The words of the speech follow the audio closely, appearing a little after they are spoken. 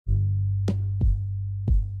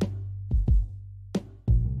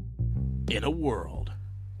In a world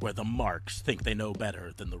where the marks think they know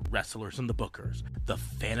better than the wrestlers and the bookers, the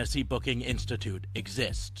Fantasy Booking Institute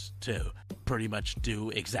exists to pretty much do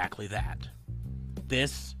exactly that.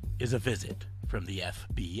 This is a visit from the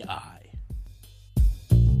FBI.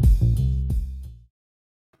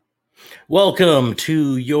 Welcome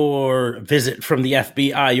to your visit from the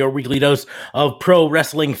FBI, your weekly dose of pro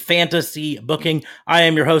wrestling fantasy booking. I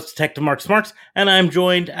am your host, Detective Mark Smarks, and I'm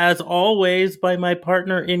joined, as always, by my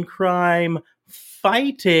partner in crime,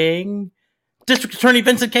 fighting District Attorney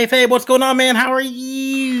Vincent Kayfabe. What's going on, man? How are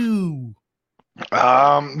you?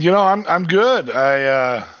 I'm good.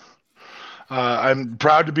 I'm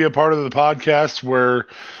proud to be a part of the podcast where,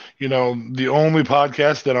 the only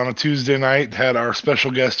podcast that on a Tuesday night had our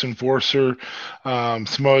special guest enforcer,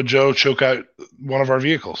 Samoa Joe, choke out one of our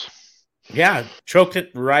vehicles. Yeah, choked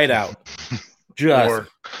it right out. Or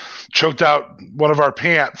choked out one of our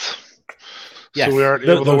pants. Yes, so we aren't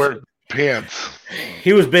able to wear pants.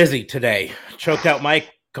 He was busy today. Choked out my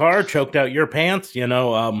car, choked out your pants, Wait.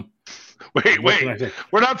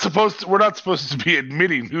 We're not supposed to be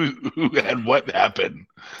admitting who had what happened.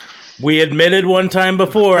 We admitted one time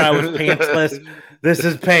before I was pantsless. This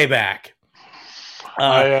is payback.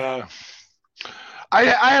 I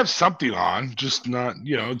have something on, just not,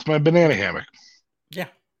 it's my banana hammock. Yeah.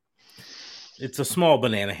 It's a small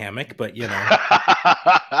banana hammock, but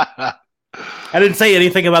I didn't say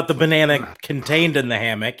anything about the banana contained in the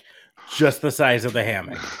hammock. Just the size of the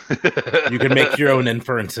hammock. You can make your own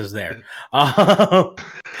inferences there. No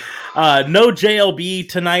JLB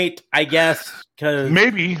tonight, I guess.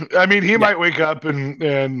 Maybe. I mean, he might wake up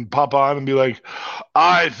and pop on and be like,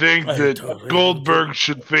 I think that Goldberg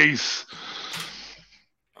should face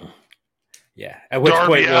at which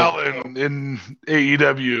Darby Allin in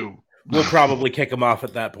AEW. We'll probably kick him off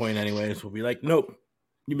at that point anyways. We'll be like, nope,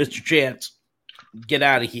 you missed your chance. Get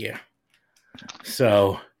out of here.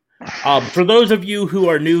 So... for those of you who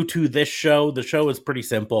are new to this show, the show is pretty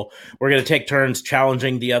simple. We're going to take turns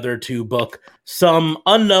challenging the other to book some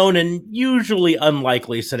unknown and usually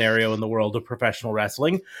unlikely scenario in the world of professional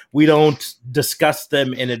wrestling. We don't discuss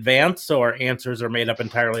them in advance, so our answers are made up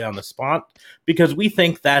entirely on the spot because we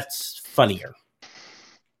think that's funnier.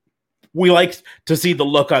 We like to see the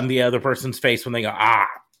look on the other person's face when they go,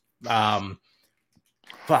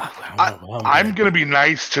 fuck. I'm going to be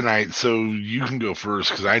nice tonight, so you can go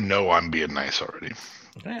first because I know I'm being nice already.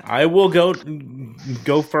 Okay, I will go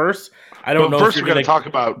first. I don't know. First, we're going to talk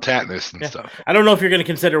about Tatnus and stuff. I don't know if you're going to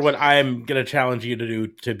consider what I'm going to challenge you to do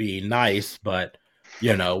to be nice, but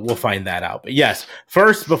we'll find that out. But yes,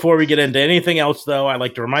 first, before we get into anything else, though, I'd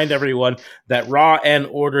like to remind everyone that Raw and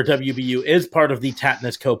Order WBU is part of the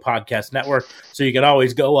Tatnus Co. podcast network. So you can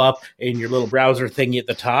always go up in your little browser thingy at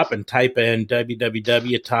the top and type in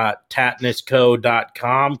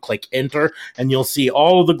www.tatnusco.com, click enter, and you'll see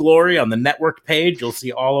all of the glory on the network page. You'll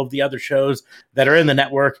see all of the other shows that are in the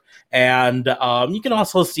network. And you can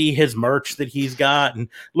also see his merch that he's got and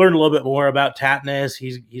learn a little bit more about Tatnus.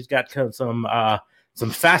 He's got some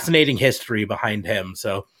fascinating history behind him.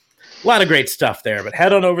 So a lot of great stuff there, but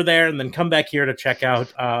head on over there and then come back here to check out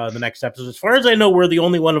the next episode. As far as I know, we're the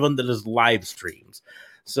only one of them that is live streams.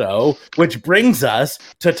 So, which brings us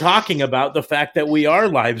to talking about the fact that we are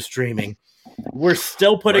live streaming. We're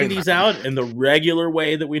still putting these out in the regular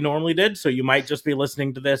way that we normally did. So you might just be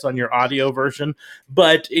listening to this on your audio version,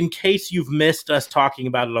 but in case you've missed us talking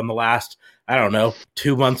about it on the last,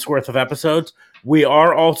 2 months worth of episodes, we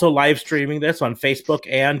are also live streaming this on Facebook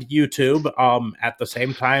and YouTube at the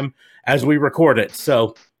same time as we record it.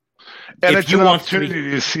 So, and it's an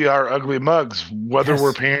opportunity to see our ugly mugs, whether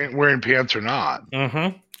we're wearing pants or not.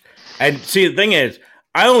 Mm-hmm. And see, the thing is,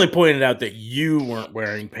 I only pointed out that you weren't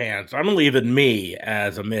wearing pants. I'm leaving me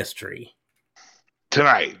as a mystery.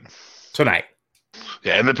 Tonight.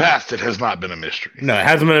 Yeah, in the past, it has not been a mystery. No, it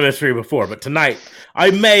hasn't been a mystery before, but tonight,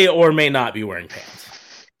 I may or may not be wearing pants.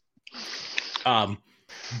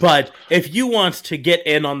 But if you want to get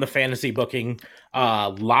in on the fantasy booking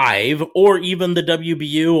live, or even the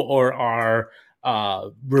WBU or our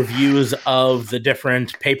reviews of the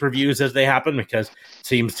different pay-per-views as they happen, because it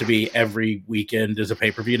seems to be every weekend is a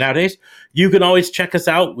pay-per-view nowadays, you can always check us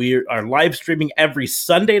out. We are live streaming every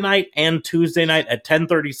Sunday night and Tuesday night at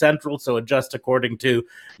 10:30 Central, so adjust according to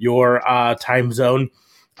your time zone.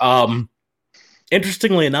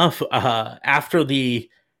 Interestingly enough, after the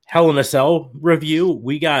Hell in a Cell review,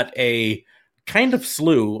 we got a kind of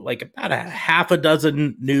slew, like about a half a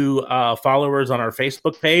dozen new followers on our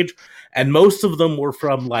Facebook page, and most of them were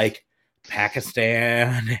from like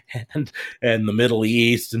Pakistan and the Middle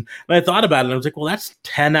East. And I thought about it, and I was like, well, that's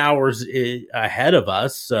 10 hours ahead of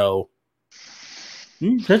us. So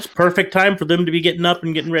That's perfect time for them to be getting up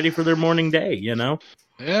and getting ready for their morning day, you know?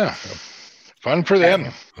 Yeah. Fun for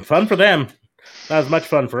them. Fun for them. Not as much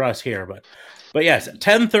fun for us here, but yes,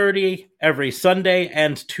 10:30 every Sunday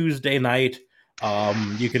and Tuesday night.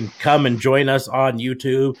 You can come and join us on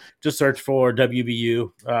YouTube. Just search for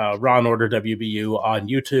WBU, Raw and Order WBU on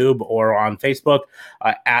YouTube or on Facebook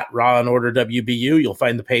at Raw and Order WBU. You'll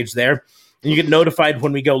find the page there. And you get notified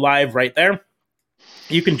when we go live right there.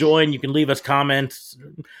 You can join. You can leave us comments.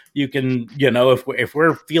 You can, if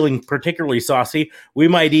we're feeling particularly saucy, we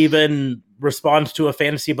might even respond to a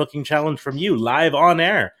fantasy booking challenge from you live on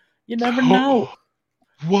air. You never know.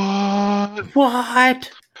 What?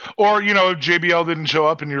 Or, if JBL didn't show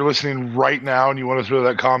up and you're listening right now and you want to throw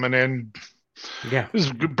that comment in, there's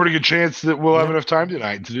a pretty good chance that we'll have enough time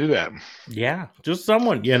tonight to do that. Yeah, just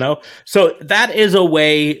someone, So that is a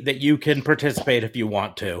way that you can participate if you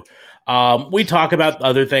want to. We talk about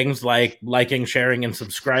other things like liking, sharing, and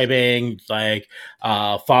subscribing, like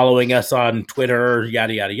following us on Twitter,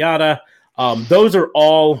 yada, yada, yada. Those are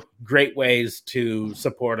all great ways to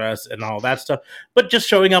support us and all that stuff. But just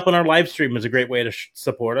showing up on our live stream is a great way to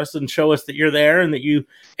support us and show us that you're there and that you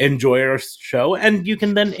enjoy our show. And you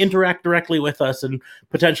can then interact directly with us and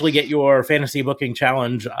potentially get your fantasy booking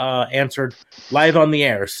challenge answered live on the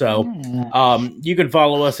air. So you can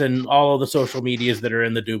follow us in all of the social medias that are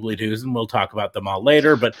in the doobly-doos, and we'll talk about them all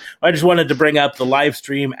later. But I just wanted to bring up the live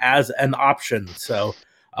stream as an option. So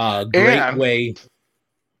great way.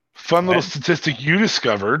 Fun little statistic you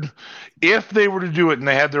discovered. If they were to do it and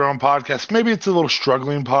they had their own podcast, maybe it's a little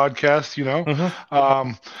struggling podcast,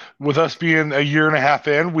 with us being a year and a half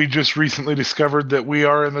in, we just recently discovered that we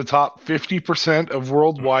are in the top 50% of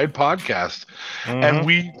worldwide podcasts. And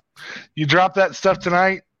you drop that stuff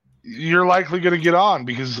tonight, you're likely going to get on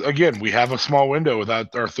because, again, we have a small window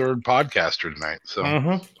without our third podcaster tonight. So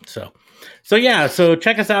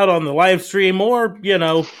check us out on the live stream or,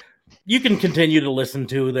 you can continue to listen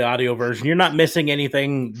to the audio version. You're not missing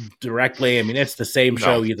anything directly. I mean, it's the same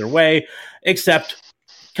show either way, except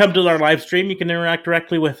come to our live stream. You can interact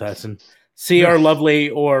directly with us and see our lovely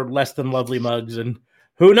or less than lovely mugs. And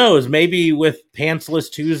who knows, maybe with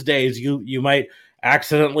Pantsless Tuesdays, you might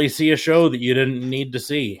accidentally see a show that you didn't need to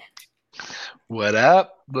see. What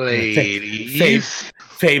up, ladies?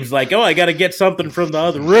 Fabe's like, I got to get something from the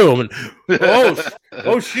other room. And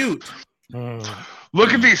oh shoot.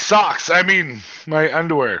 Look at these socks. I mean, my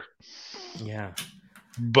underwear. Yeah.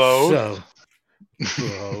 Both.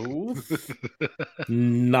 Both.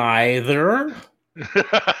 Neither.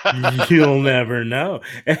 You'll never know.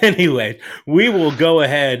 Anyway, we will go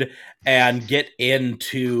ahead and get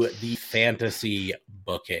into the fantasy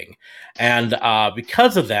booking. And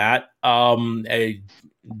because of that,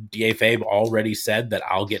 DA Fabe already said that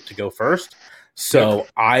I'll get to go first. So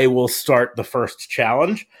I will start the first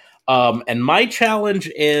challenge. And my challenge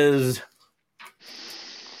is,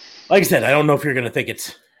 like I said, I don't know if you're going to think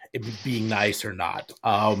it's being nice or not.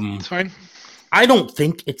 It's fine. I don't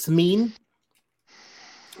think it's mean,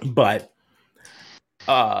 but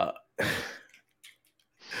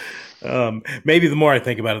maybe the more I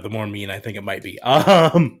think about it, the more mean I think it might be.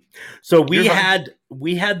 So we had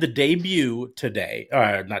the debut today,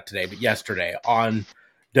 or not today, but yesterday on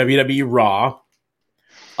WWE Raw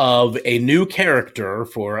of a new character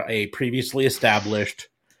for a previously established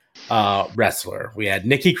wrestler. We had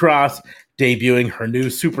Nikki Cross debuting her new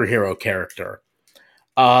superhero character.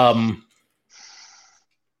 I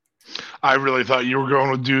really thought you were going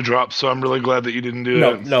with Dewdrop, so I'm really glad that you didn't do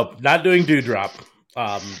that. No, not doing Dewdrop.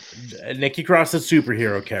 Nikki Cross's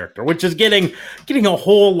superhero character, which is getting a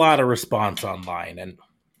whole lot of response online, and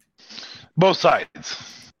both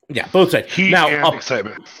sides. Yeah, both sides. Heat and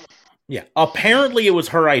excitement. Yeah, apparently it was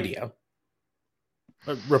her idea.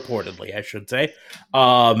 Reportedly, I should say.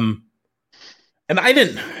 And I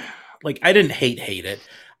didn't hate it.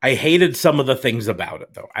 I hated some of the things about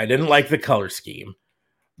it, though. I didn't like the color scheme.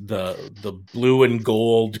 The blue and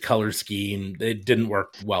gold color scheme, it didn't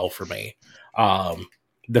work well for me.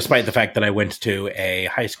 Despite the fact that I went to a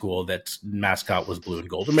high school that's mascot was blue and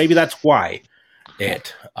gold. Or maybe that's why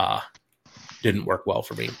it didn't work well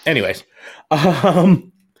for me. Anyways.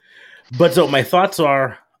 But so my thoughts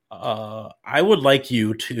are, I would like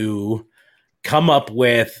you to come up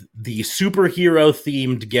with the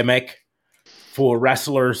superhero-themed gimmick for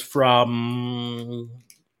wrestlers from,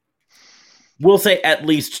 we'll say, at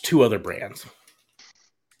least two other brands.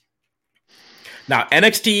 Now,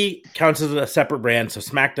 NXT counts as a separate brand, so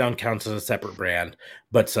SmackDown counts as a separate brand.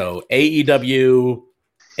 But so AEW,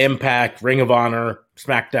 Impact, Ring of Honor,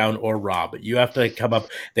 SmackDown, or Raw. But you have to come up,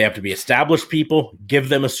 they have to be established people, give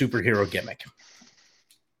them a superhero gimmick.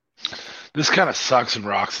 this kind of sucks and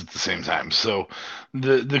rocks at the same time. So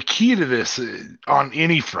the key to this on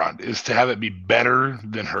any front is to have it be better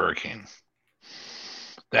than Hurricane.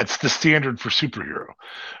 That's the standard for superhero.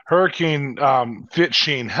 Hurricane fit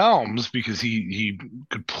Shane Helms because he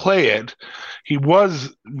could play it. He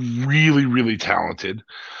was really, really talented,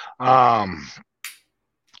 and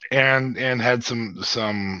had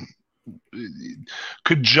some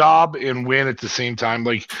could job and win at the same time.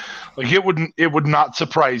 Like it would not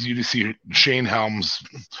surprise you to see Shane Helms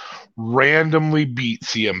randomly beat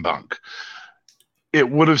CM Punk. It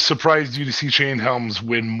would have surprised you to see Shane Helms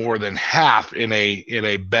win more than half in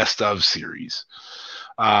a best of series.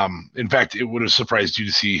 In fact, it would have surprised you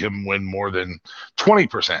to see him win more than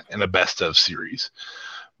 20% in a best of series.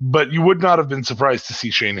 But you would not have been surprised to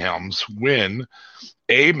see Shane Helms win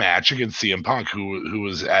a match against CM Punk, who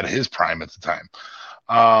was at his prime at the time.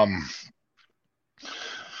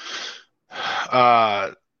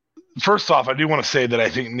 First off, I do want to say that I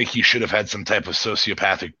think Nikki should have had some type of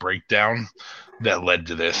sociopathic breakdown that led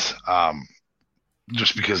to this.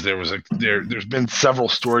 Just because there's been several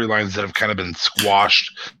storylines that have kind of been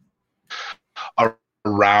squashed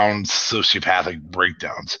around sociopathic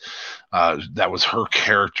breakdowns. That was her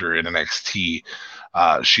character in NXT.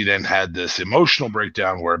 She then had this emotional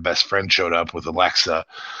breakdown where a best friend showed up with Alexa.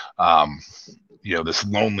 This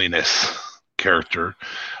loneliness character.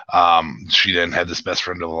 She then had this best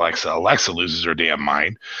friend of Alexa. Alexa loses her damn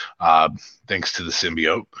mind, thanks to the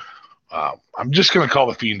symbiote. I'm just going to call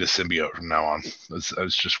the Fiend a symbiote from now on.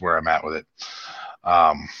 That's just where I'm at with it,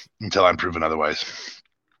 until I'm proven otherwise.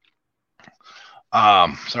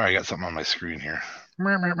 Sorry, I got something on my screen here.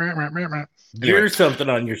 Anyway. Here's something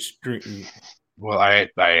on your screen. Well, I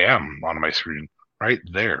am on my screen right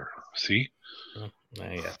there. See? Yeah.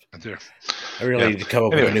 Right there. I really need to come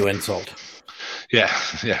up with a new insult. Yeah.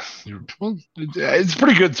 Well, it's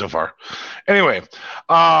pretty good so far. Anyway,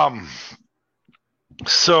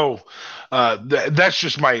 so that's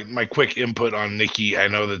just my quick input on Nikki. I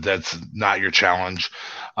know that that's not your challenge,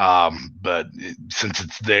 but since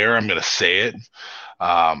it's there, I'm going to say it.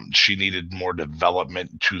 She needed more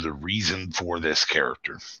development to the reason for this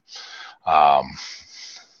character.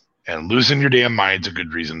 And losing your damn mind's a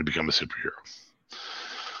good reason to become a superhero.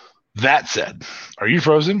 That said, are you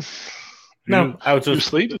frozen? No, I was just... You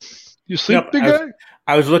sleep? You sleep, big guy?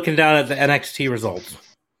 I was looking down at the NXT results.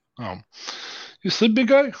 Oh. You sleep, big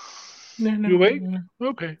guy? No. You awake? No.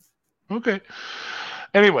 Okay.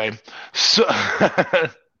 Anyway, so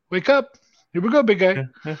wake up. Here we go, big guy.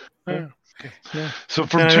 Okay. So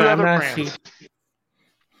from two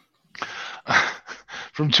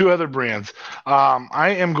other brands,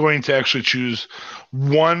 I am going to actually choose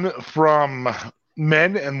one from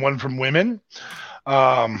men and one from women.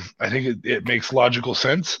 I think it makes logical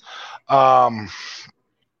sense. I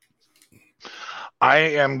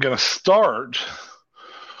am going to start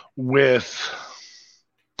with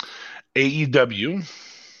AEW,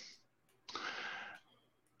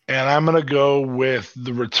 and I'm going to go with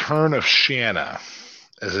the return of Shanna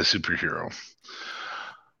as a superhero.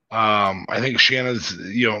 I think Shanna's,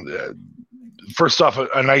 first off,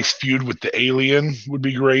 a nice feud with the Alien would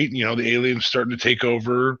be great. The Alien's starting to take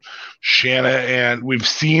over Shanna, and we've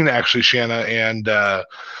seen actually Shanna and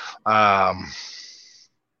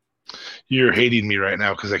you're hating me right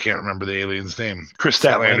now because I can't remember the alien's name. Chris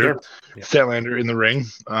Statlander. Yeah. Statlander in the ring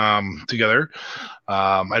together.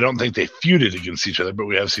 I don't think they feuded against each other, but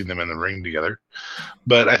we have seen them in the ring together.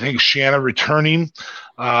 But I think Shanna returning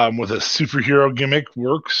with a superhero gimmick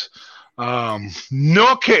works.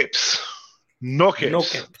 No capes.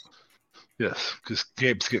 Yes, because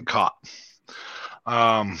capes get caught.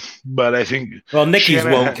 But I think... Well, Nikki's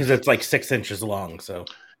won't because it's like 6 inches long, so...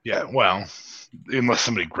 Yeah, well... Unless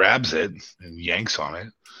somebody grabs it and yanks on it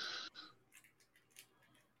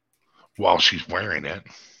while she's wearing it.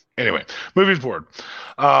 Anyway, moving forward.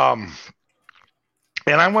 And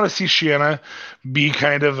I want to see Shanna be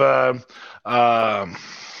kind of a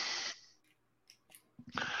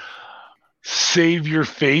save your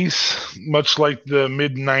face, much like the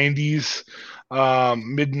mid-90s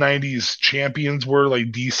champions were,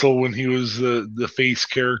 like Diesel when he was the face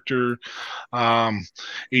character,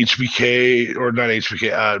 HBK, or not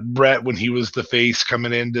HBK, Brett when he was the face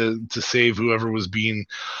coming in to save whoever was being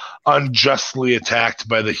unjustly attacked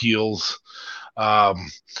by the heels. I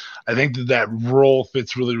think that role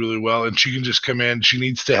fits really, really well, and she can just come in. She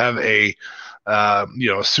needs to have a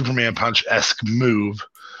Superman Punch-esque move.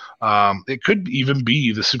 It could even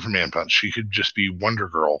be the Superman Punch. She could just be Wonder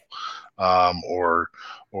Girl. Or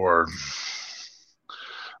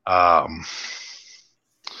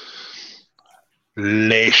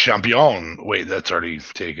Les Champions. Wait, that's already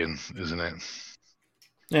taken, isn't it?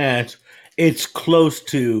 Yeah, it's close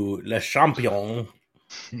to Le Champion.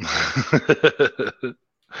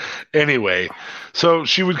 Anyway, so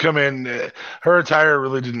she would come in. Her attire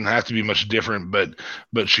really didn't have to be much different,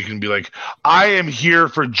 but she can be like, "I am here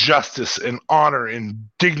for justice and honor and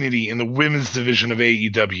dignity in the women's division of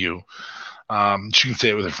AEW." She can say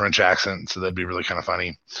it with a French accent, so that'd be really kind of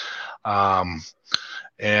funny.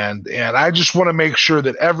 And I just want to make sure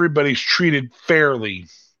that everybody's treated fairly.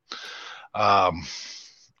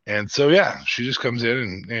 And so yeah, she just comes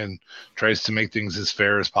in and tries to make things as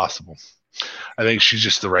fair as possible. I think she's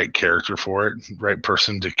just the right character for it, right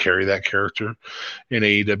person to carry that character in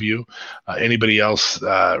AEW. Anybody else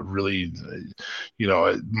really,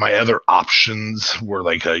 my other options were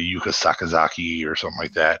like a Yuka Sakazaki or something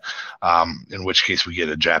like that, in which case we get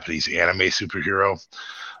a Japanese anime superhero.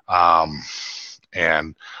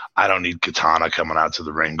 And I don't need Katana coming out to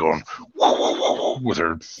the ring going with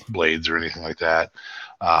her blades or anything like that.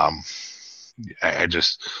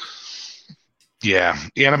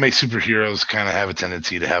 Anime superheroes kind of have a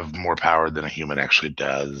tendency to have more power than a human actually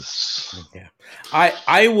does. Yeah,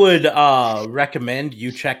 I would recommend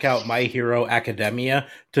you check out My Hero Academia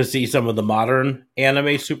to see some of the modern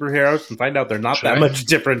anime superheroes and find out they're not that much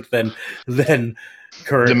different than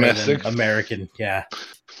current domestic American. Yeah.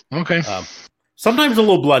 Okay. Sometimes a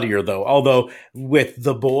little bloodier though. Although with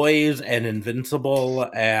The Boys and Invincible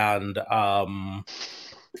and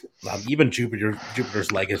even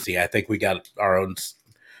Jupiter's Legacy, I think we got our own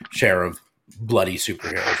share of bloody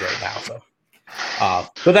superheroes right now. So,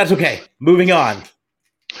 but that's okay. Moving on.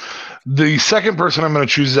 The second person I'm going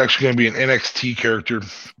to choose is actually going to be an NXT character,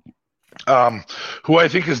 who I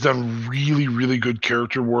think has done really, really good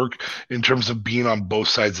character work in terms of being on both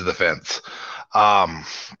sides of the fence.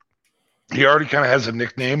 He already kind of has a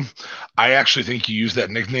nickname. I actually think he used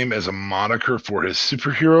that nickname as a moniker for his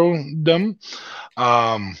superhero-dom.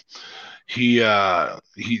 He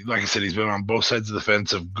like I said, he's been on both sides of the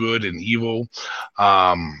fence of good and evil.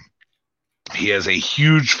 He has a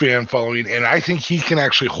huge fan following, and I think he can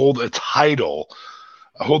actually hold the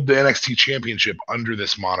NXT championship under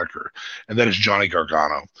this moniker, and that is Johnny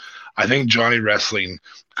Gargano. I think Johnny Wrestling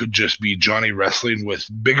could just be Johnny Wrestling with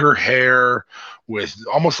bigger hair, with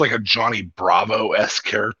almost like a Johnny Bravo-esque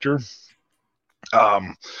character.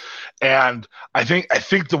 And I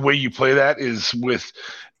think the way you play that is with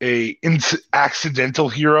a accidental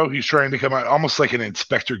hero. He's trying to come out almost like an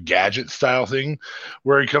Inspector Gadget style thing,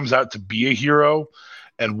 where he comes out to be a hero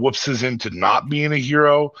and whoops us into not being a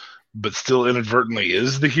hero, but still inadvertently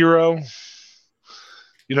is the hero.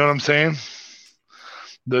 You know what I'm saying?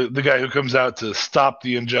 The guy who comes out to stop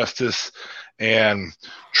the injustice and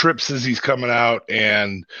trips as he's coming out,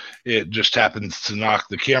 and it just happens to knock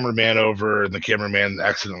the cameraman over, and the cameraman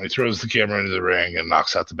accidentally throws the camera into the ring and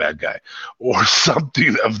knocks out the bad guy, or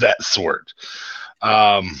something of that sort.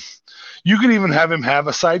 You can even have him have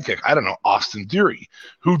a sidekick. I don't know, Austin Theory,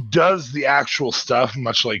 who does the actual stuff,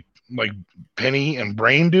 much like Penny and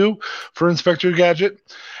Brain do for Inspector Gadget,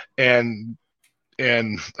 and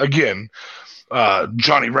again,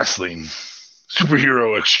 Johnny Wrestling,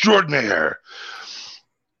 superhero extraordinaire,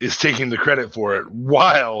 is taking the credit for it,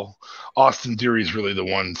 while Austin Theory is really the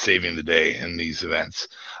one saving the day in these events.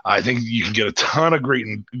 I think you can get a ton of great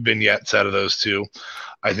vignettes out of those two.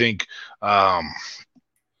 I think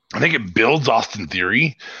it builds Austin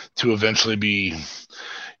Theory to eventually be,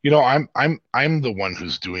 I'm the one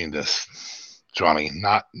who's doing this, Johnny,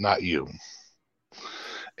 not you.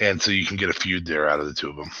 And so you can get a feud there out of the two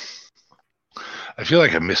of them. I feel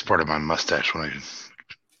like I missed part of my mustache right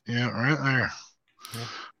there. Yeah.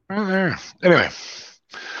 Right there. Anyway,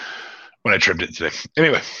 when I trimmed it today.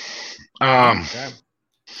 Anyway,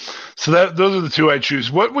 so those are the two I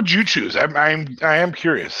choose. What would you choose? I am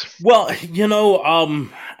curious. Well, I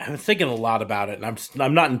was thinking a lot about it, and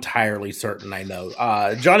I'm not entirely certain. I know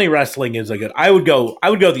Johnny Wrestling is a good. I would go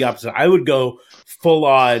the opposite. I would go full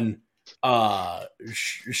on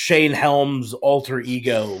Shane Helms alter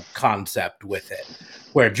ego concept with it,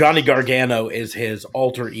 where Johnny Gargano is his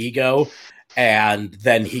alter ego, and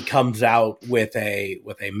then he comes out with a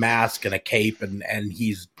mask and a cape, and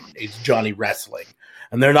he's Johnny Wrestling,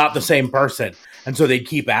 and they're not the same person, and so they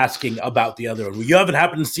keep asking about the other one. Well, you haven't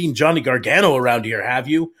happened to seen Johnny Gargano around here, have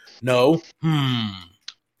you? No.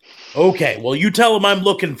 Okay, well, you tell him I'm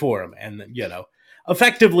looking for him, and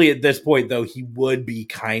effectively at this point, though, he would be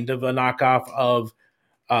kind of a knockoff of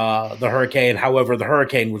the Hurricane. However, the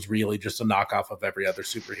Hurricane was really just a knockoff of every other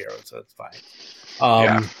superhero, so it's fine.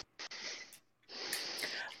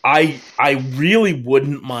 I really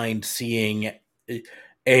wouldn't mind seeing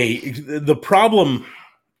the problem,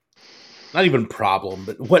 not even problem,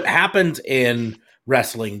 but what happens in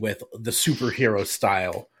wrestling with the superhero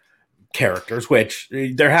style characters, which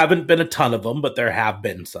there haven't been a ton of them, but there have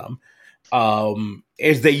been some,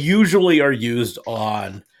 is they usually are used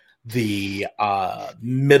on the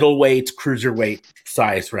middleweight, cruiserweight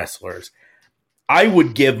size wrestlers. I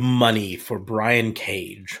would give money for Brian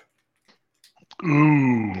Cage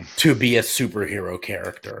to be a superhero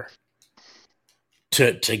character.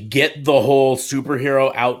 To get the whole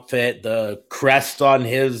superhero outfit, the crest on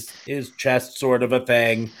his chest, sort of a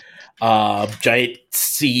thing, giant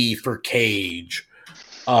C for Cage,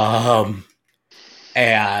 and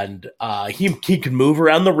he can move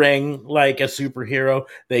around the ring like a superhero.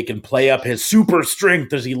 They can play up his super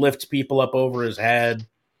strength as he lifts people up over his head.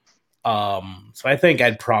 So I think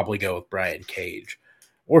I'd probably go with Brian Cage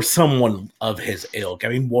or someone of his ilk. I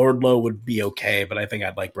mean, Wardlow would be okay, but I think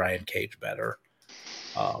I'd like Brian Cage better.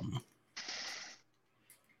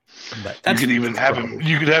 But you could even have him.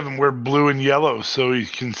 You could have him wear blue and yellow, so he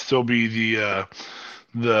can still be the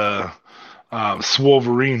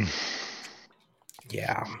Swolverine.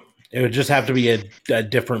 Yeah, it would just have to be a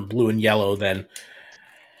different blue and yellow than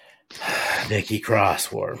Nikki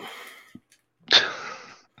Cross wore.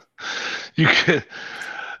 You could.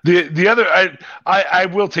 The other, I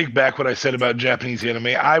will take back what I said about Japanese anime.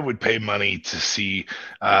 I would pay money to see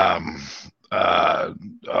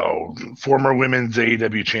former women's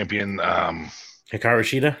AEW champion Hikaru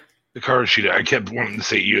Shida. I kept wanting to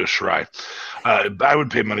say Io Shirai. I would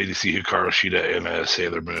pay money to see Hikaru Shida in a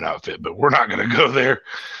Sailor Moon outfit, but we're not going to go there.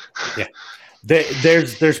 Yeah,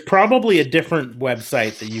 there's probably a different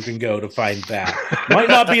website that you can go to find that. Might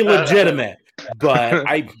not be legitimate, but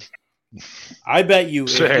I bet you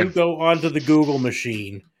if you go onto the Google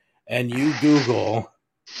machine and you Google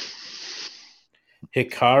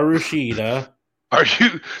Hikaru Shida.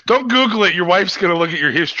 Don't Google it. Your wife's going to look at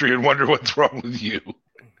your history and wonder what's wrong with you.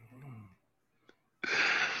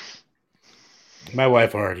 My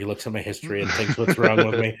wife already looks at my history and thinks what's wrong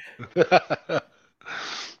with me.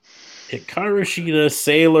 Hikaru Shida,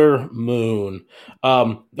 Sailor Moon.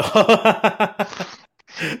 Oh,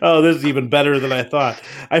 this is even better than I thought.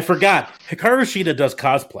 I forgot. Hikaru Shida does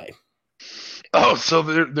cosplay. Oh, so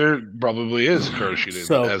there probably is Hikaru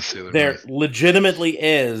Shida as Sailor Moon. There legitimately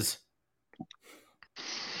is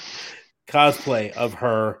cosplay of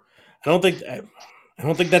her. I don't think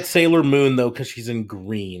that's Sailor Moon though, because she's in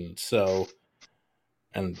green. So,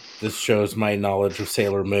 and this shows my knowledge of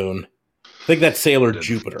Sailor Moon. I think that's Sailor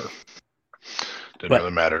Jupiter. Doesn't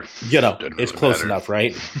really matter. You know, it's close enough,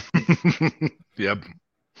 right? Yep.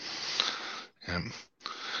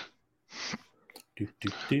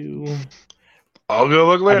 I'll go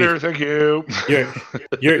look later. Thank you.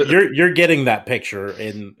 You're getting that picture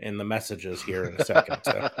in the messages here in a second.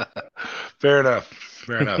 So. Fair enough.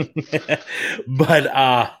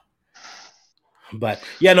 But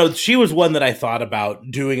yeah, no, she was one that I thought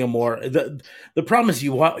about doing a more. The problem is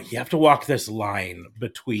you have to walk this line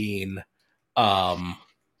between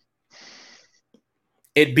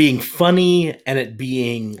it being funny and it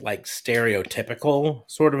being like stereotypical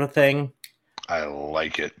sort of a thing. I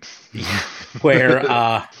like it. Where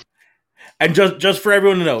and just for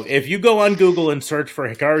everyone to know, if you go on Google and search for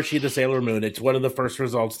Hikaru Shida Sailor Moon, it's one of the first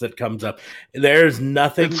results that comes up. There's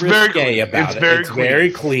nothing risque about it. It's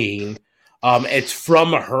very clean. It's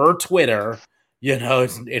from her Twitter. You know,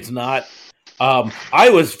 it's not. I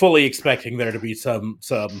was fully expecting there to be some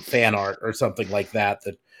fan art or something like that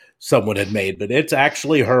someone had made, but it's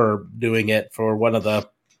actually her doing it for one of the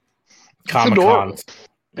Comic Cons.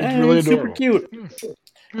 It's really super adorable. cute.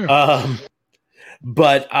 Yeah.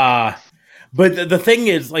 But the thing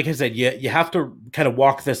is, like I said, you have to kind of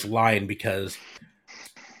walk this line because,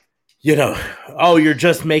 you know, you're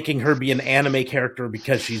just making her be an anime character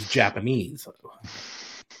because she's Japanese.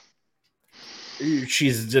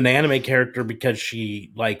 She's an anime character because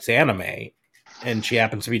she likes anime, and she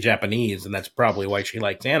happens to be Japanese, and that's probably why she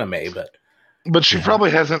likes anime. But she probably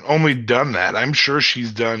hasn't only done that. I'm sure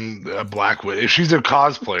she's done Black Widow. If she's a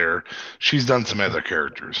cosplayer, she's done some other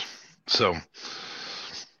characters. So,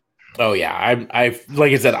 oh yeah, I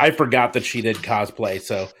like I said, I forgot that she did cosplay.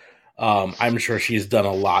 So, I'm sure she's done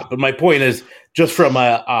a lot. But my point is, just from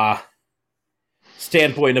a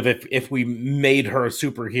standpoint of if we made her a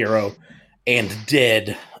superhero and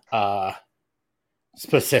did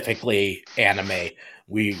specifically anime,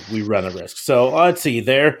 we run a risk. So let's see.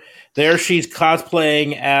 There she's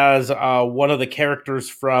cosplaying as one of the characters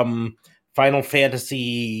from Final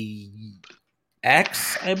Fantasy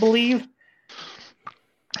X, I believe.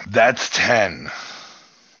 That's 10.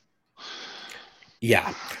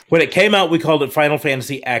 Yeah. When it came out, we called it Final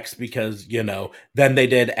Fantasy X because, then they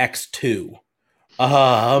did X2.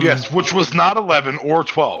 Yes, which was not 11 or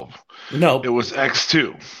 12. No. It was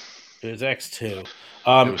X2. It was X2.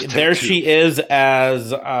 Was there she is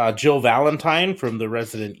as Jill Valentine from the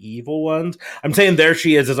Resident Evil ones. I'm saying there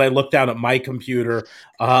she is as I look down at my computer,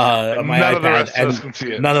 my none iPad, of the rest and of us can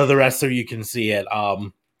see it. None of the rest of you can see it.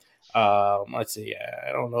 Let's see.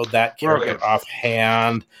 I don't know that character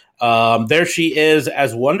offhand. There she is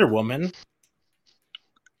as Wonder Woman.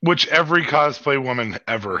 Which every cosplay woman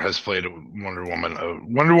ever has played a Wonder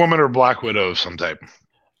Woman or Black Widow of some type.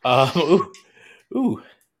 Ooh.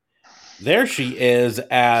 There she is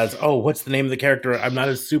as what's the name of the character? I'm not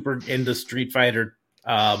as super into Street Fighter.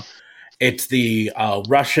 It's the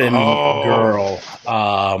Russian girl.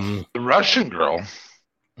 The Russian girl.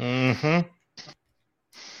 Mm-hmm.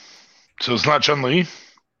 So it's not Chun-Li?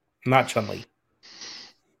 Not Chun-Li.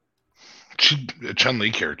 A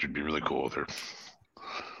Chun-Li character would be really cool with her.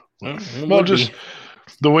 Well, just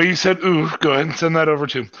the way you said "ooh," go ahead and send that over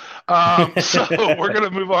too. So we're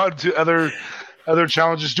gonna move on to other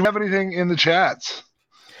challenges. Do we have anything in the chats?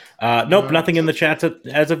 Nope, nothing in the chats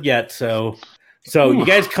as of yet. So you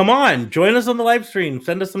guys, come on, join us on the live stream.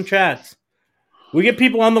 Send us some chats. We get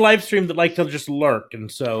people on the live stream that like to just lurk,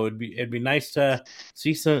 and so it'd be nice to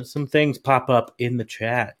see some things pop up in the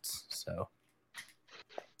chats. So,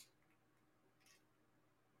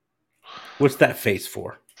 what's that face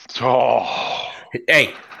for? Oh.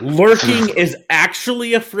 Hey, lurking is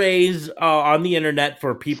actually a phrase on the internet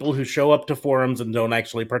for people who show up to forums and don't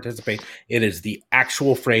actually participate. It is the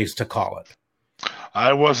actual phrase to call it.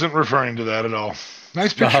 I wasn't referring to that at all.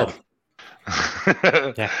 Nice picture.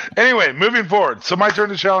 Yeah. Anyway, moving forward. So my turn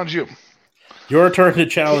to challenge you. Your turn to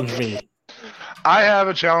challenge me. I have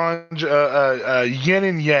a challenge, a yin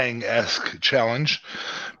and yang-esque challenge,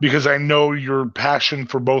 because I know your passion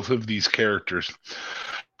for both of these characters.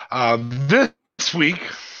 This week,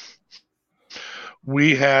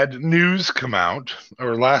 we had news come out,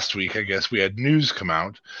 or last week, I guess, we had news come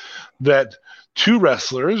out that two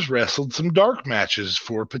wrestlers wrestled some dark matches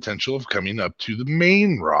for potential of coming up to the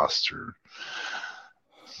main roster.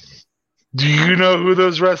 Do you know who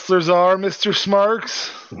those wrestlers are, Mr.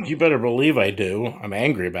 Smarks? You better believe I do. I'm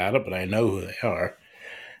angry about it, but I know who they are.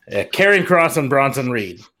 Karrion Kross and Bronson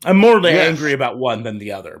Reed. I'm more angry about one than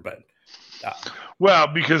the other, but... Well,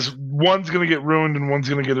 because one's going to get ruined and one's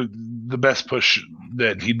going to get the best push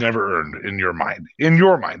that he'd never earned in your mind. In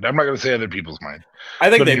your mind. I'm not going to say other people's mind. I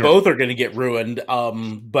think they both are going to get ruined,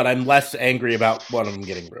 but I'm less angry about one of them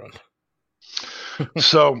getting ruined.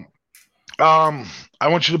 So, I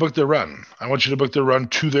want you to book their run. I want you to book their run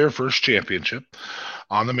to their first championship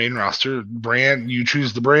on the main roster. Brand, you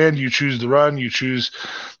choose the brand, you choose the run, you choose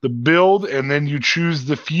the build, and then you choose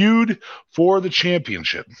the feud for the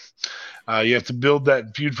championship. You have to build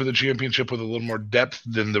that feud for the championship with a little more depth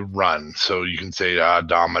than the run. So you can say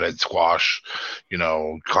dominant, squash,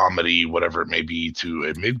 comedy, whatever it may be, to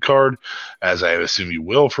a mid card, as I assume you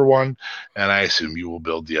will for one, and I assume you will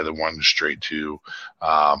build the other one straight to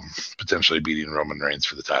potentially beating Roman Reigns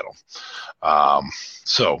for the title.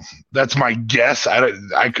 So that's my guess.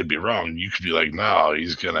 I could be wrong. You could be like, no,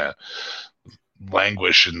 he's gonna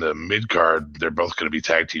languish in the mid card. They're both going to be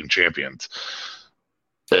tag team champions.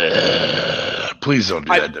 Please don't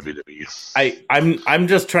do that, WWE. I'm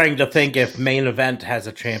just trying to think if main event has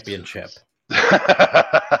a championship. For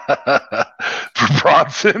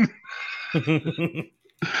Bronson?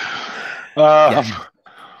 Yeah,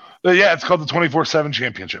 it's called the 24/7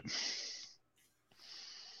 Championship.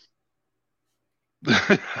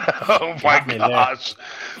 Oh my gosh.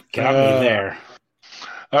 Got me there.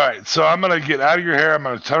 All right, so I'm going to get out of your hair. I'm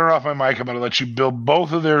going to turn off my mic. I'm going to let you build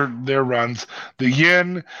both of their runs. The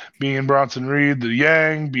yin being Bronson Reed, the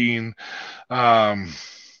yang being Karrion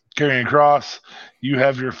Kross. You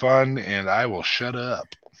have your fun, and I will shut up.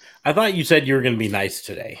 I thought you said you were going to be nice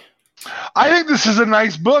today. I think this is a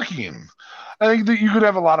nice booking. I think that you could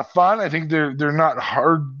have a lot of fun. I think they're not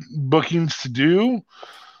hard bookings to do.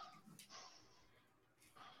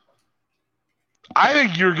 I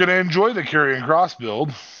think you're going to enjoy the Karrion Kross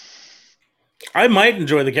build. I might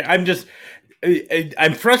enjoy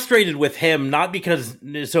I'm frustrated with him, not because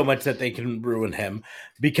so much that they can ruin him,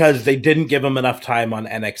 because they didn't give him enough time on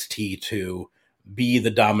NXT to be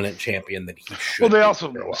the dominant champion that he should. Well, they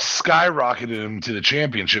also skyrocketed him to the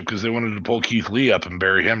championship because they wanted to pull Keith Lee up and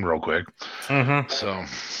bury him real quick. Mm-hmm. So,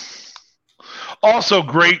 also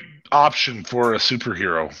great option for a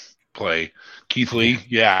superhero play. Keith Lee,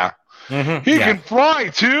 yeah. Mm-hmm. He can fly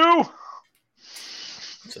too.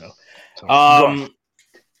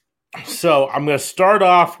 So I'm going to start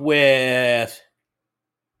off with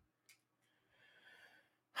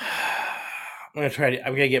I'm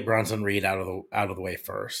gonna get Bronson Reed out of the way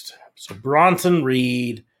first. So Bronson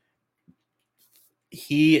Reed,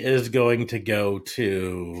 he is going to go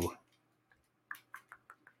to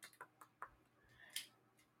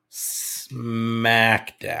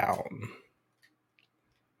SmackDown.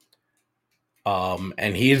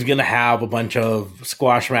 And he's gonna have a bunch of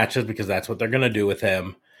squash matches because that's what they're gonna do with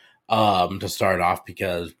him. To start off,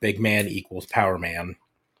 because big man equals power man.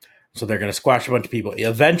 So they're going to squash a bunch of people.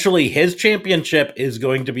 Eventually, his championship is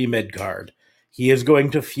going to be mid-card. He is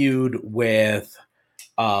going to feud with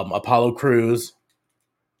Apollo Crews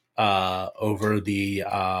over the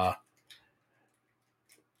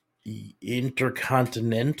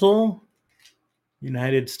Intercontinental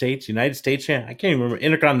United States. I can't even remember.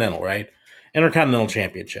 Intercontinental, right? Intercontinental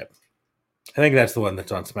Championship. I think that's the one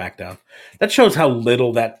that's on SmackDown. That shows how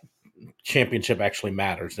little that championship actually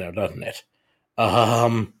matters now, doesn't it?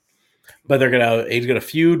 But he's gonna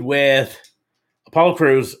feud with Apollo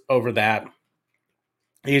Crews over that.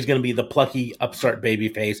 He's gonna be the plucky upstart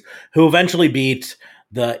babyface who eventually beats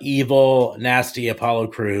the evil, nasty Apollo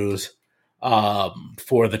Crews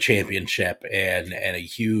for the championship and a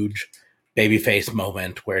huge babyface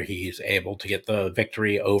moment where he's able to get the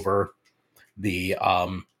victory over the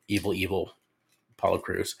evil Apollo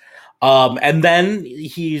Crews. And then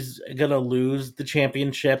he's going to lose the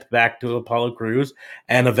championship back to Apollo Crews.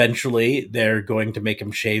 And eventually they're going to make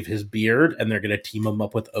him shave his beard and they're going to team him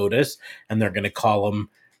up with Otis and they're going to call him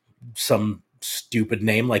some stupid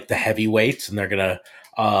name like the Heavyweights. And they're going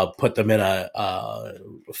to put them in a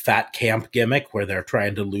fat camp gimmick where they're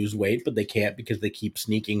trying to lose weight, but they can't because they keep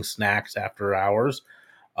sneaking snacks after hours.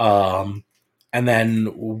 And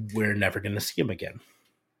then we're never going to see him again.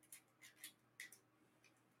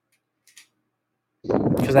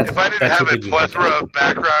 If I didn't have a plethora of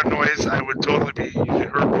background noise, I would totally be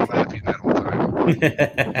laughing that whole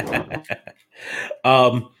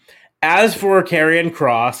time. As for Karrion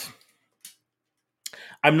Kross,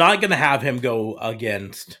 I'm not going to have him go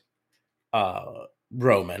against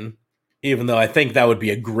Roman, even though I think that would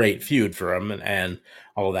be a great feud for him and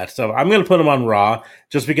all of that stuff. I'm going to put him on Raw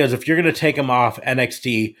just because if you're going to take him off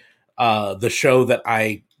NXT, the show that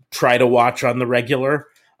I try to watch on the regular,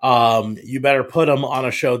 you better put him on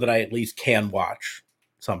a show that I at least can watch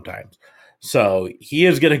sometimes. So he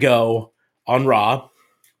is going to go on Raw.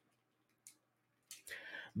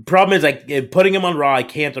 The problem is, putting him on Raw, I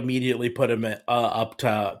can't immediately put him up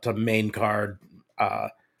to main card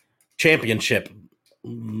championship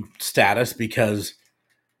status because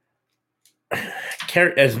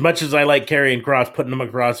as much as I like Karrion Kross, putting him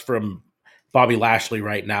across from Bobby Lashley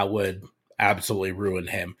right now would absolutely ruin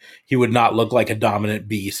him. He would not look like a dominant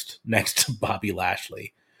beast next to Bobby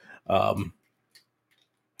Lashley.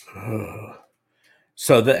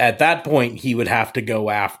 So at that point, he would have to go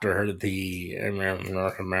after the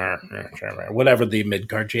North America, whatever the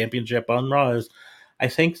mid-card championship on Raw is. I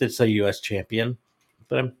think that's a U.S. champion,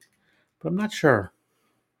 but I'm not sure.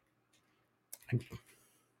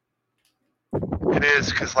 It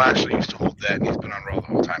is because Lashley used to hold that, and he's been on Raw the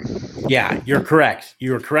whole time. Yeah, you're correct.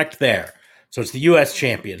 You were correct there. So it's the U.S.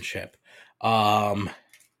 championship. And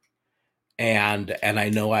I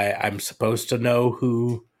know I'm supposed to know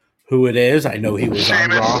who it is. I know he was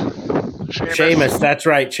Sheamus. on Raw. Sheamus, that's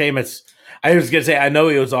right. Sheamus. I was going to say, I know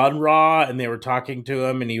he was on Raw and they were talking to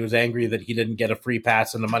him and he was angry that he didn't get a free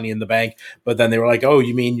pass in the Money in the Bank. But then they were like, oh,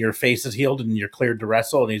 you mean your face is healed and you're cleared to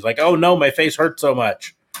wrestle? And he's like, oh, no, my face hurts so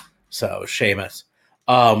much. So Sheamus.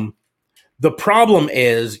 The problem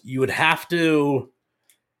is you would have to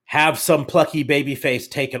have some plucky babyface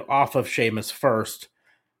taken off of Sheamus first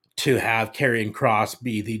to have Karrion Kross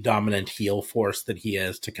be the dominant heel force that he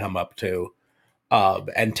is to come up to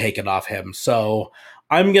and take it off him. So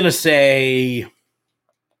I'm going to say,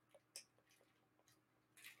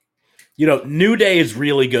 New Day is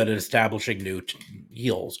really good at establishing new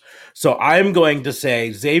heels. So I'm going to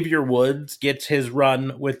say Xavier Woods gets his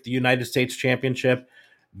run with the United States Championship,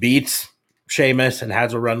 beats Sheamus and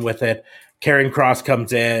has a run with it. Karrion Kross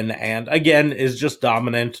comes in and, again, is just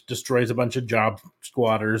dominant, destroys a bunch of job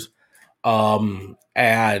squatters,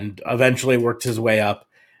 and eventually works his way up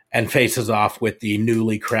and faces off with the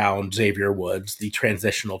newly crowned Xavier Woods, the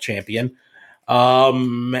transitional champion. This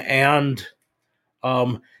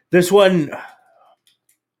one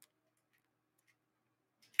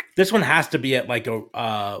has to be at like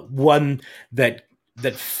a one that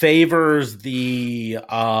favors the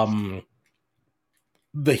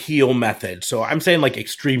heel method. So I'm saying like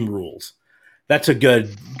Extreme Rules. That's a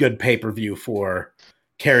good pay-per-view for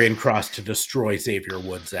Karrion Kross to destroy Xavier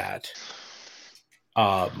Woods at.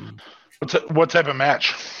 What type of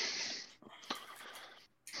match?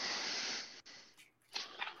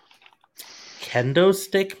 kendo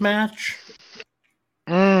stick match.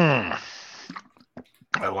 I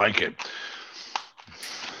like it.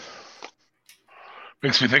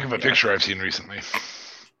 Makes me think of a picture I've seen recently.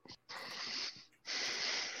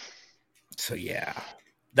 So yeah,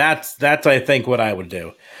 that's I think what I would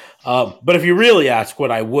do. But if you really ask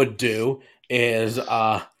what I would do is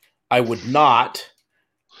I would not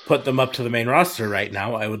put them up to the main roster right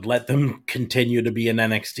now. I would let them continue to be in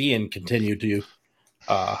NXT and continue to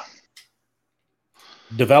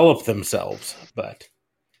develop themselves. But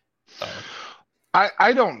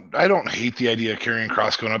I don't hate the idea of Karrion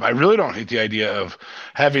Kross going up. I really don't hate the idea of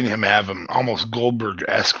having him have an almost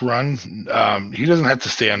Goldberg-esque run. He doesn't have to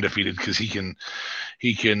stay undefeated because he can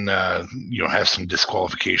have some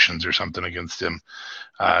disqualifications or something against him.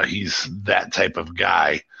 He's that type of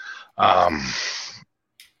guy.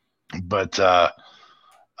 But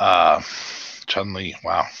Chun-Li,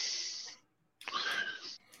 wow.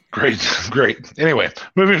 Great. Anyway,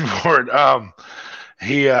 moving forward.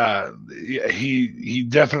 He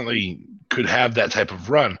definitely could have that type of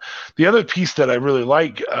run. The other piece that I really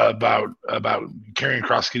like about Karrion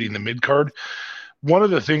Kross getting the mid card, one of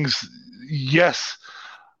the things, yes,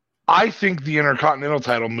 I think the Intercontinental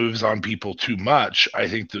title moves on people too much. I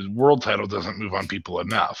think the World title doesn't move on people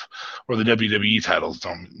enough, or the WWE titles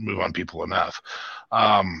don't move on people enough.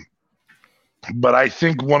 But I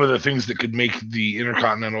think one of the things that could make the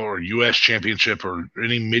Intercontinental or U.S. Championship or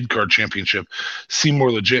any mid-card championship seem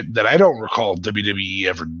more legit that I don't recall WWE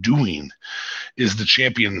ever doing is the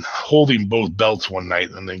champion holding both belts one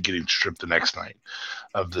night and then getting stripped the next night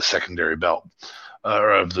of the secondary belt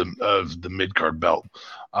or of the mid-card belt.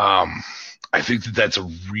 I think that that's a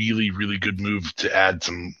really, really good move to add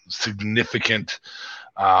some significant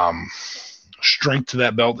strength to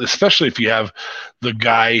that belt, especially if you have the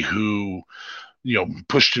guy who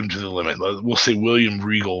pushed him to the limit. We'll say William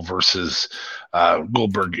Regal versus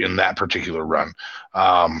Goldberg in that particular run.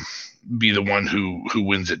 Be the one who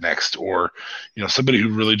wins it next, or somebody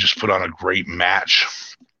who really just put on a great match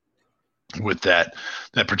with that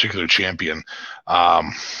particular champion,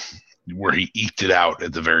 where he eked it out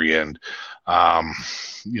at the very end.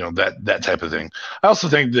 That type of thing. I also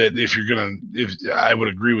think that if I would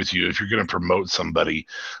agree with you, if you're gonna promote somebody,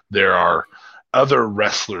 there are other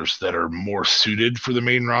wrestlers that are more suited for the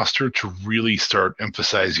main roster to really start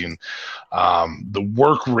emphasizing the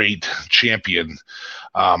work rate champion.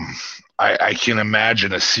 I can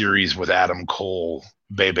imagine a series with Adam Cole,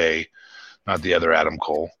 Bebe, not the other Adam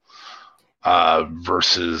Cole,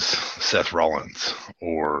 versus Seth Rollins,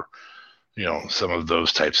 or some of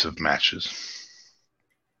those types of matches.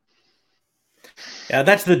 Yeah,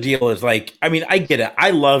 that's the deal. Is like, I mean, I get it.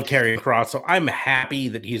 I love Karrion Kross, so I'm happy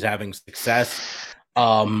that he's having success.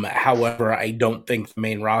 However, I don't think the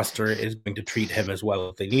main roster is going to treat him as well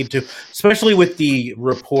as they need to, especially with the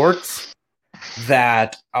reports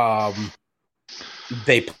that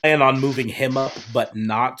they plan on moving him up, but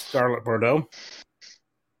not Scarlett Bordeaux.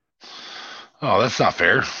 Oh, that's not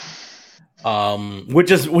fair. Which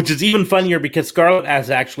is even funnier because Scarlett has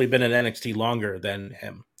actually been in NXT longer than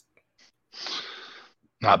him.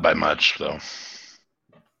 Not by much, though.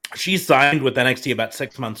 She signed with NXT about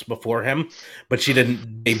 6 months before him, but she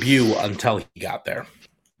didn't debut until he got there.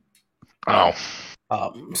 Oh.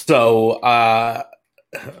 But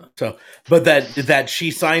that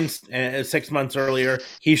she signs 6 months earlier,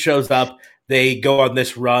 he shows up, they go on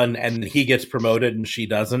this run, and he gets promoted and she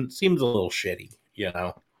doesn't. Seems a little shitty,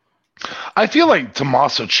 I feel like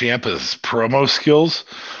Tommaso Ciampa's promo skills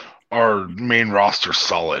are main roster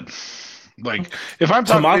solid. Like, if I'm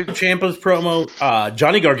talking Tommaso Ciampa's promo,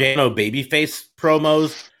 Johnny Gargano babyface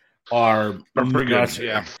promos are pretty good.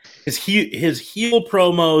 Yeah, his heel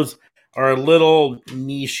promos are a little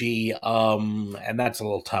nichey, and that's a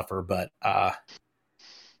little tougher. But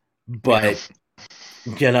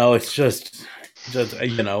it's just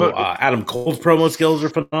Adam Cole's promo skills are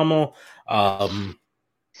phenomenal. And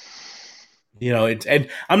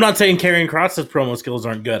I'm not saying Karrion Kross's promo skills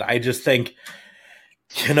aren't good. I just think,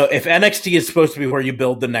 if NXT is supposed to be where you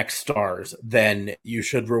build the next stars, then you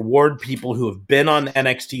should reward people who have been on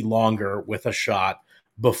NXT longer with a shot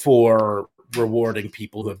before rewarding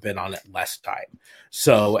people who have been on it less time.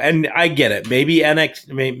 So, and I get it. Maybe Adam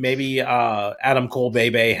Cole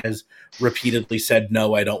Bebe has repeatedly said,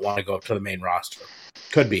 no, I don't want to go up to the main roster.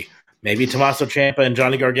 Could be. Maybe Tommaso Ciampa and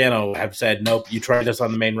Johnny Gargano have said, nope, you tried us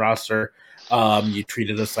on the main roster. You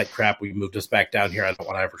treated us like crap. We moved us back down here. I don't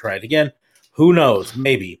want to ever try it again. Who knows?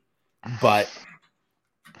 Maybe. But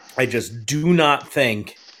I just do not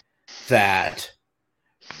think that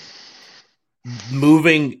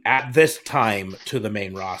moving at this time to the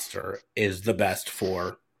main roster is the best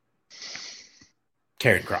for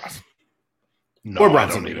Karrion Kross. No, Or I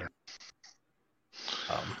Bronson don't Reed. either.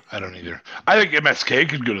 I don't either. I think MSK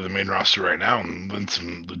could go to the main roster right now and win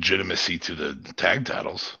some legitimacy to the tag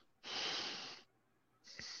titles.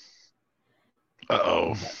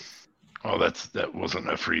 Uh-oh. Oh, that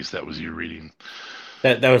wasn't a freeze. That was you reading.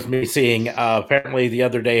 That was me seeing. Apparently, the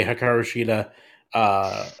other day, Hikaru Shida,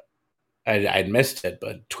 I'd missed it,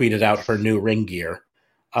 but tweeted out her new ring gear.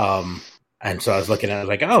 And so I was looking at it, I was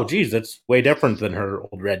like, oh, geez, that's way different than her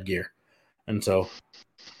old red gear. And so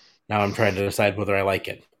now I'm trying to decide whether I like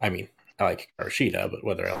it. I mean, I like Hikaru Shida, but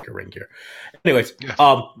whether I like her ring gear. Anyways,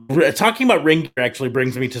 talking about ring gear actually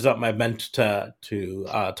brings me to something I meant to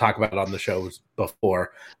talk about on the shows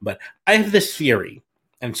before. But I have this theory,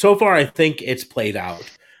 and so far I think it's played out,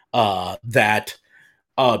 that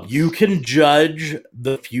you can judge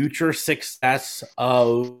the future success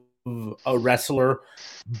of a wrestler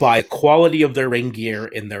by quality of their ring gear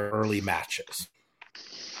in their early matches.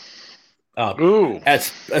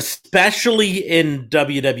 Especially in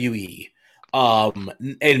WWE,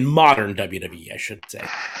 in modern WWE, I should say,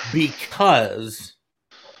 because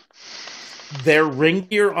their ring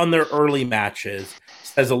gear on their early matches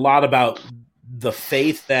says a lot about the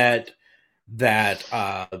faith that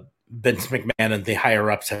Vince McMahon and the higher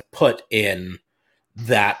ups have put in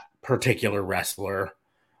that particular wrestler,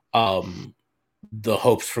 the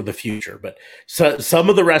hopes for the future. But so some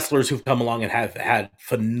of the wrestlers who've come along and have had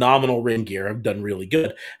phenomenal ring gear have done really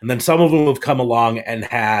good, and then some of them have come along and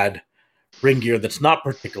had ring gear that's not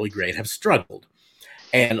particularly great, have struggled.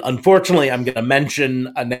 And unfortunately, I'm going to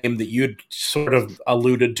mention a name that you'd sort of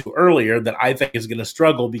alluded to earlier that I think is going to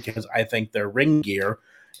struggle because I think their ring gear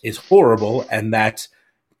is horrible, and that's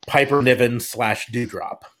Piper Niven /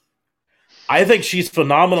 Doudrop. I think she's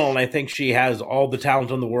phenomenal, and I think she has all the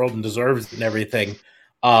talent in the world and deserves it and everything.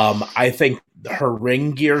 I think her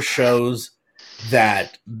ring gear shows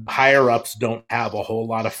that higher-ups don't have a whole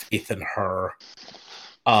lot of faith in her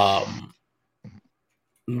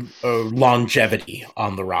longevity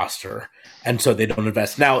on the roster, and so they don't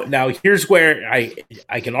invest. Now here's where I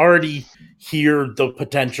can already hear the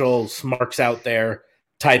potential smarks out there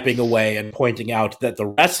typing away and pointing out that the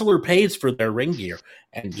wrestler pays for their ring gear.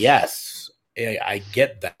 And yes, I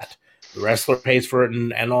get that. The wrestler pays for it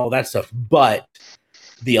and all that stuff. But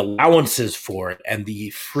the allowances for it and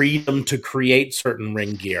the freedom to create certain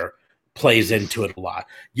ring gear plays into it a lot.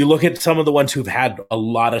 You look at some of the ones who've had a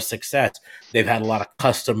lot of success. They've had a lot of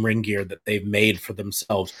custom ring gear that they've made for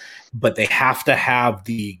themselves, but they have to have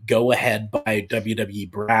the go-ahead by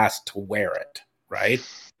WWE brass to wear it, right?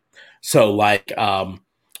 So like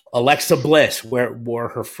Alexa Bliss wore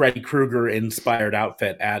her Freddy Krueger inspired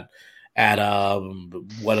outfit at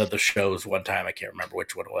one of the shows one time. I can't remember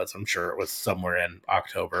which one it was. I'm sure it was somewhere in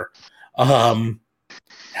October. Hell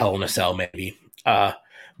in a Cell maybe.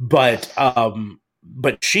 But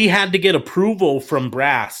she had to get approval from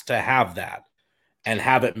brass to have that and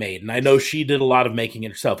have it made. And I know she did a lot of making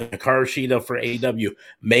it herself. Hikaru Shida for AEW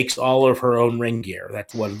makes all of her own ring gear.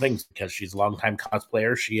 That's one of the things, because she's a longtime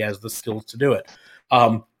cosplayer. She has the skills to do it.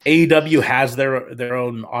 AEW has their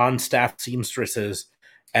own on-staff seamstresses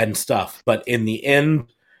and stuff. But in the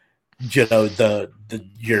end, you know,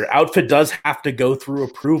 your outfit does have to go through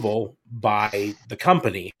approval by the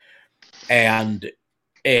company. And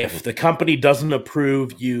if the company doesn't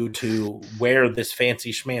approve you to wear this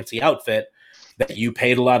fancy schmancy outfit that you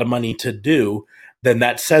paid a lot of money to do, then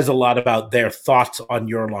that says a lot about their thoughts on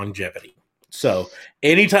your longevity. So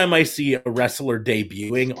anytime I see a wrestler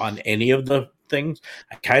debuting on any of the things,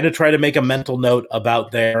 I kind of try to make a mental note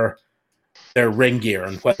about their ring gear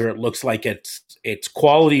and whether it looks like it's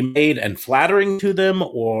quality made and flattering to them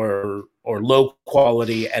or low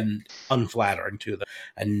quality and unflattering to them.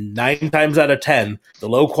 And 9 times out of 10, the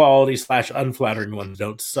low quality / unflattering ones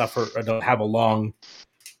don't suffer or don't have a long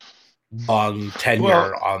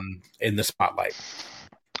tenure in the spotlight.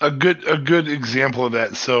 A good example of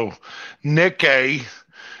that. So Nick A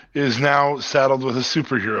is now saddled with a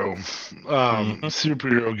superhero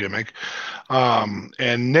gimmick.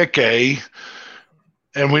 And Nick A,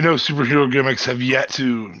 and we know superhero gimmicks have yet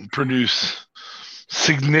to produce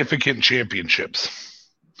significant championships.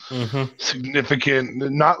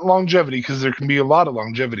 Significant, not longevity, because there can be a lot of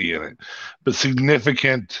longevity in it, but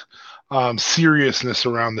significant seriousness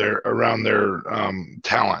around their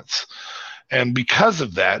talents. And because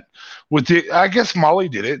of that, I guess Molly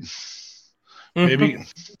did it. Maybe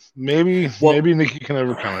Nikki can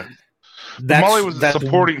overcome it. Molly was a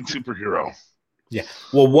supporting superhero. Yeah.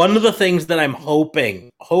 Well, one of the things that I'm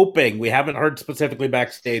hoping, we haven't heard specifically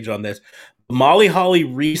backstage on this, Molly Holly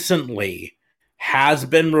recently has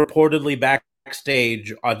been reportedly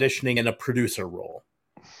backstage auditioning in a producer role.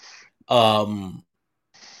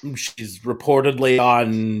 She's reportedly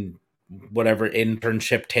on whatever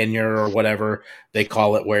internship tenure or whatever they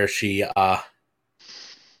call it, where she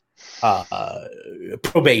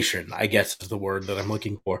probation, I guess is the word that I'm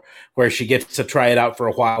looking for, where she gets to try it out for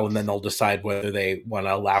a while and then they'll decide whether they want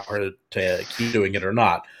to allow her to keep doing it or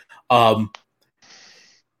not.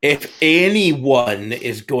 If anyone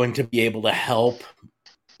is going to be able to help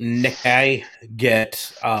Nikki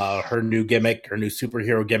get her new gimmick, her new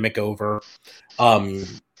superhero gimmick over,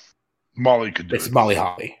 Molly could do it's Molly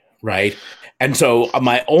Holly, right? And so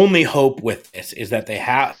my only hope with this is that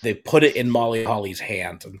they put it in Molly Holly's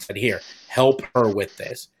hands and said, here, help her with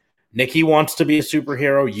this. Nikki wants to be a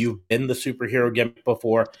superhero. You've been the superhero gimmick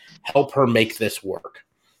before. Help her make this work.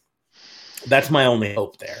 That's my only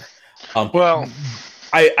hope there.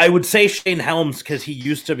 I would say Shane Helms because he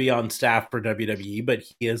used to be on staff for WWE, but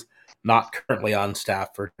he is not currently on staff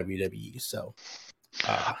for WWE. So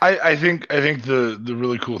I think the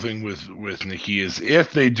really cool thing with Nikki is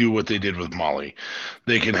if they do what they did with Molly,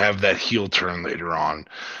 they can have that heel turn later on.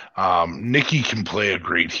 Nikki can play a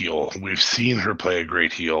great heel. We've seen her play a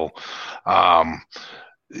great heel.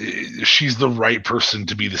 She's the right person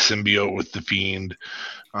to be the symbiote with the Fiend.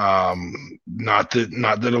 Not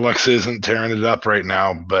that Alexa isn't tearing it up right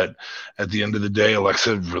now, but at the end of the day,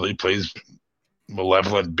 Alexa really plays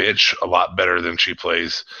malevolent bitch a lot better than she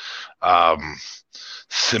plays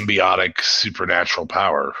symbiotic supernatural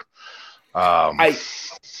power. I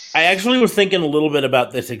actually was thinking a little bit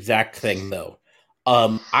about this exact thing though.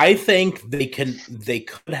 I think they could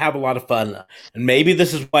have a lot of fun, and maybe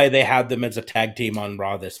this is why they had them as a tag team on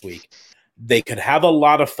Raw this week. They could have a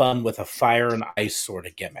lot of fun with a fire and ice sort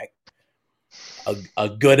of gimmick, a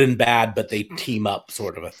good and bad, but they team up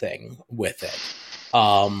sort of a thing with it.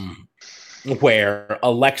 Where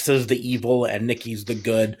Alexa's the evil and Nikki's the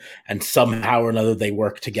good, and somehow or another they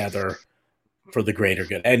work together for the greater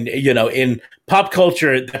good. And, you know, in pop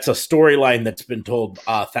culture, that's a storyline that's been told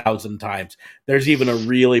 1,000 times. There's even a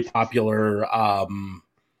really popular, I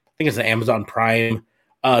think it's an Amazon Prime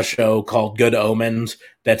show called Good Omens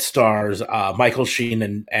that stars Michael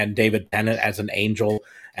Sheen and David Tennant as an angel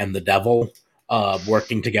and the devil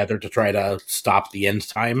working together to try to stop the end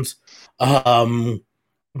times.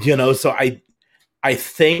 You know, so I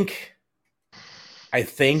think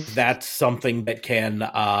that's something that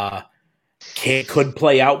could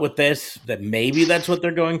play out with this, that maybe that's what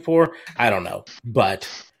they're going for. I don't know. But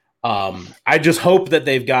I just hope that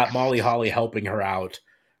they've got Molly Holly helping her out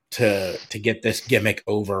to get this gimmick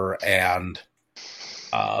over and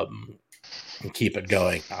keep it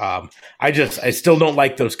going. I still don't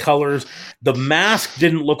like those colors. The mask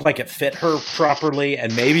didn't look like it fit her properly,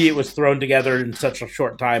 and maybe it was thrown together in such a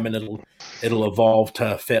short time and it'll evolve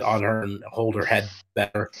to fit on her and hold her head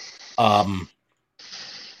better. Well,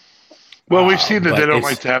 we've seen that they don't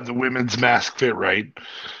like to have the women's mask fit right.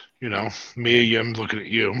 You know, Mia Yim looking at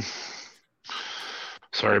you.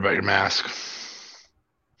 Sorry about your mask.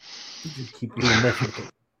 You keep doing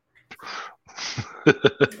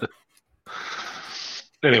that.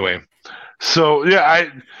 Anyway, so yeah,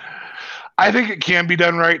 I think it can be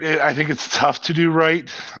done right. I think it's tough to do right.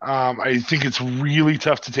 I think it's really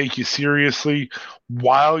tough to take you seriously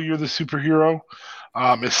while you're the superhero,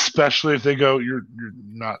 especially if they go, you're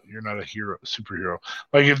not a hero, superhero.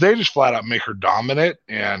 Like if they just flat out make her dominant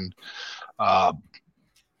and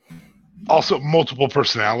also multiple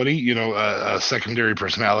personality, you know, a secondary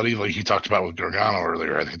personality like he talked about with Gargano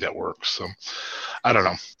earlier. I think that works. So I don't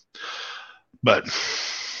know, but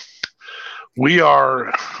we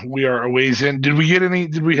are a ways in. Did we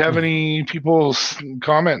have any people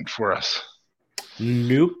comment for us?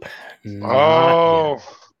 Nope. Oh,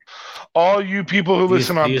 all you people who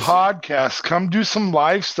listen on podcasts, come do some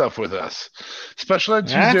live stuff with us, especially on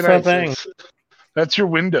Tuesday nights. That's your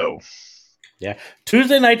window. Yeah,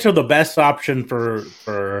 Tuesday nights are the best option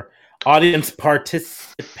for audience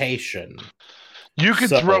participation. You could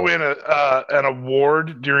throw in an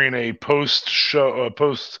award during a post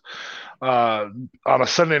on a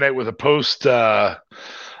Sunday night with a post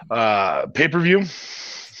pay-per-view.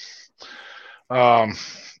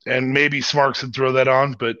 And maybe Smarks would throw that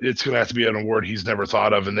on, but it's going to have to be an award he's never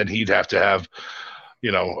thought of, and then he'd have to have,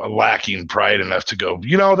 you know, a lacking pride enough to go,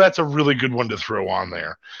 you know, that's a really good one to throw on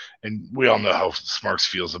there. And we all know how Smarks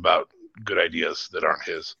feels about good ideas that aren't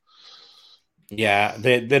his. Yeah,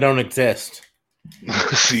 they don't exist.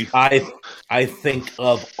 See, I think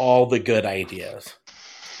of all the good ideas.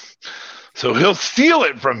 So he'll steal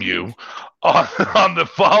it from you on the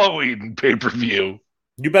following pay-per-view.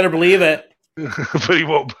 You better believe it. But he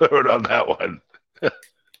won't put it on that one.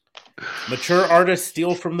 Mature artists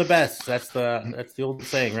steal from the best. That's the old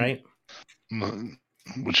saying, right?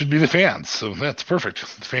 which would be the fans. So that's perfect.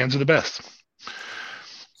 The fans are the best.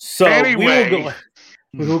 So anyway,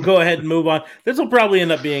 we will go ahead and move on. This will probably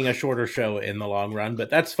end up being a shorter show in the long run, but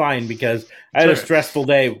that's fine because I had a stressful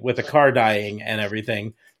day with a car dying and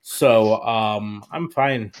everything. So I'm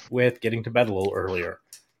fine with getting to bed a little earlier.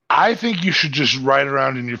 I think you should just ride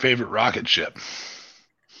around in your favorite rocket ship.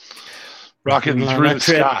 Rocketing through the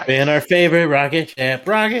sky. In our favorite rocket ship,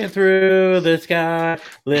 rocking through the sky.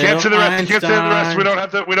 Can't say the rest. Can't say the rest. We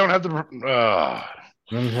don't have to.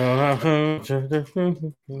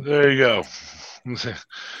 There you go.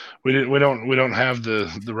 We don't have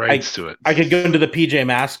the rights to it. I could go into the PJ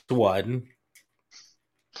Masks one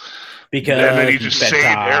because and then you just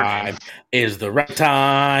bedtime is the right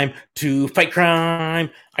time to fight crime.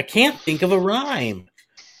 I can't think of a rhyme.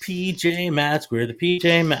 PJ Masks, we're the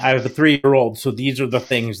PJ. I have a 3-year-old, so these are the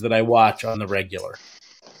things that I watch on the regular.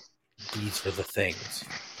 These are the things.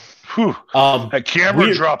 Whew. That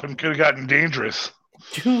camera dropping could have gotten dangerous.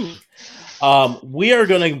 We are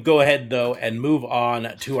going to go ahead, though, and move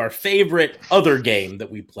on to our favorite other game that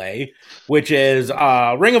we play, which is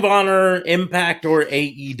Ring of Honor, Impact, or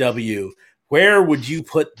AEW. Where would you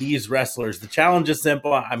put these wrestlers? The challenge is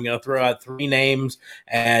simple. I'm going to throw out 3 names,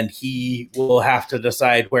 and he will have to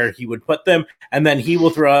decide where he would put them, and then he will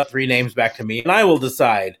throw out 3 names back to me, and I will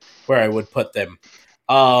decide where I would put them.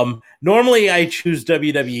 Normally, I choose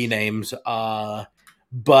WWE names,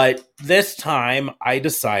 but this time I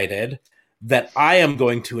decided that I am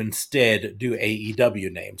going to instead do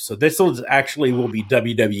AEW names. So this will be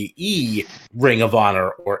WWE, Ring of Honor,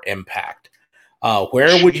 or Impact.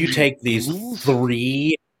 Where would you take these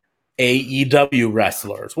 3 AEW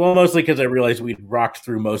wrestlers? Well, mostly because I realized we'd rocked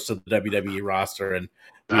through most of the WWE roster and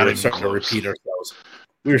we were starting to repeat ourselves.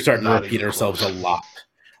 We were starting to repeat ourselves a lot.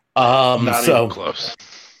 Not even close.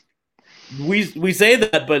 We say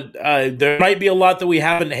that, but there might be a lot that we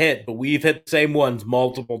haven't hit, but we've hit the same ones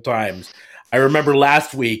multiple times. I remember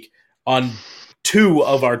last week on 2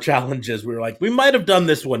 of our challenges, we were like, we might have done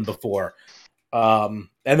this one before. And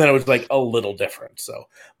then it was like a little different. So,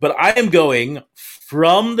 but I am going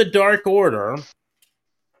from the Dark Order.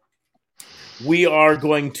 We are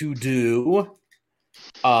going to do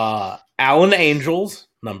Alan Angels,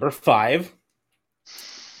 number 5.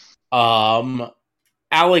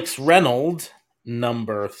 Alex Reynolds,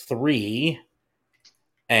 number 3.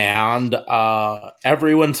 And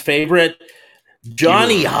everyone's favorite,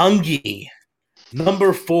 Johnny Hungy,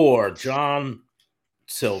 number 4, John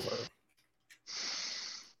Silver.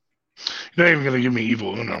 You're not even going to give me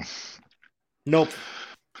Evil Uno. Nope.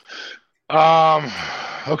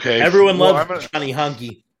 Okay. Everyone loves Johnny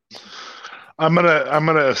Hungy. I'm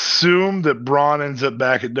gonna assume that Braun ends up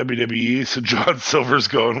back at WWE, so John Silver's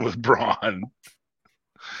going with Braun.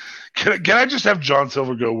 Can I just have John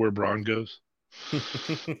Silver go where Braun goes?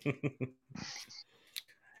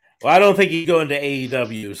 Well, I don't think he'd go into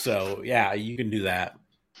AEW, so yeah, you can do that.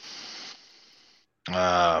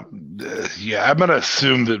 Yeah, I'm gonna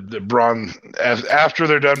assume that Braun, after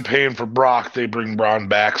they're done paying for Brock, they bring Braun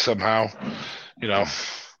back somehow. You know,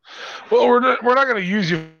 well, we're not gonna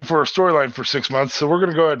use you for a storyline for 6 months, so we're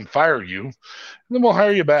gonna go ahead and fire you, and then we'll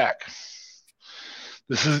hire you back.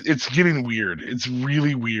 It's getting weird. It's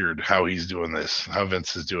really weird how he's doing this, how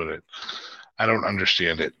Vince is doing it. I don't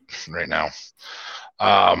understand it right now.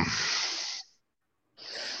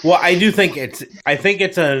 Well, I do think it's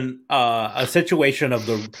a situation of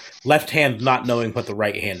the left hand not knowing what the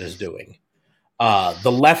right hand is doing.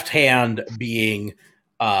 The left hand being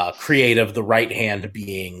creative, the right hand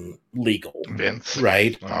being legal. Vince,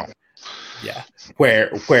 right? Oh. Yeah, where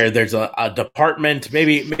there's a department,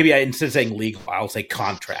 maybe instead of saying legal, I'll say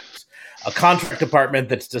contracts. A contract department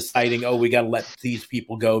that's deciding, we got to let these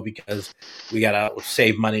people go because we got to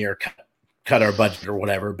save money or cut our budget or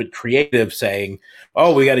whatever. But creative saying,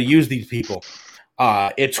 we got to use these people.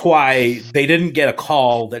 It's why they didn't get a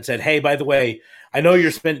call that said, hey, by the way, I know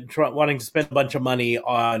you're wanting to spend a bunch of money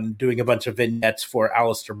on doing a bunch of vignettes for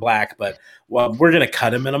Aleister Black, but we're going to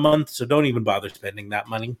cut him in a month, so don't even bother spending that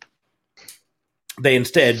money. They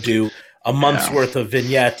instead do a month's worth of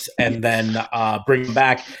vignettes and then bring him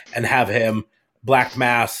back and have him Black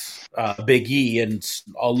Mass Big E and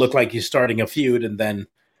all look like he's starting a feud. And then,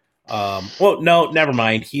 no, never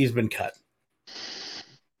mind. He's been cut.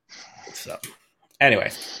 So,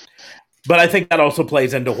 anyway. But I think that also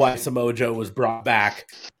plays into why Samoa Joe was brought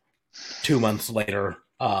back 2 months later.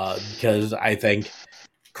 Because I think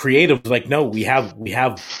creative was like, no, we have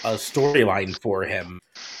a storyline for him.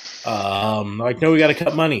 No, we got to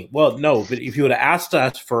cut money. Well, no, but if you would have asked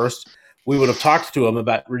us first, we would have talked to him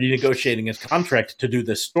about renegotiating his contract to do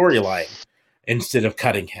this storyline instead of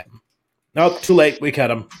cutting him. Nope, too late. We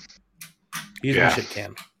cut him. He's in the shit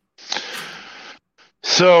can.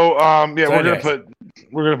 So we're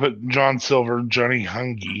gonna put John Silver, Johnny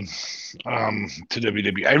Hungy, to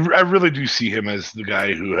WWE. I really do see him as the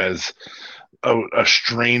guy who has a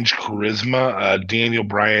strange charisma, Daniel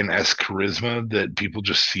Bryan-esque charisma that people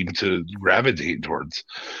just seem to gravitate towards,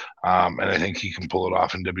 and I think he can pull it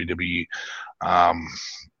off in WWE.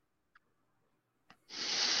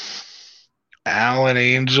 Alan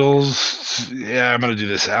Angels, yeah, I'm gonna do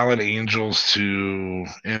this. Alan Angels to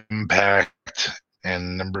Impact,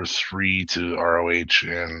 and number 3 to ROH,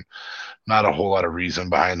 and not a whole lot of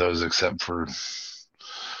reason behind those except for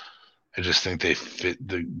I just think they fit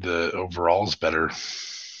the overalls better.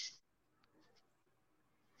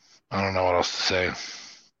 I don't know what else to say.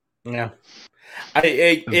 Yeah.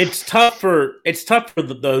 It's tough for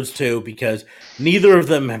those two because neither of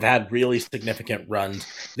them have had really significant runs.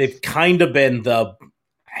 They've kind of been I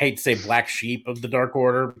hate to say black sheep of the Dark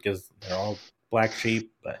Order because they're all black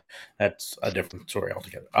sheep, but that's a different story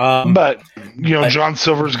altogether. But John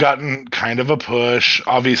Silver's gotten kind of a push.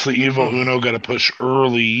 Obviously, Evil Uno got a push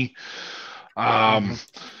early.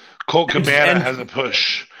 Colt Cabana has a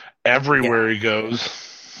push everywhere he goes.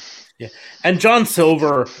 Yeah, and John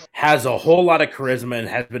Silver has a whole lot of charisma and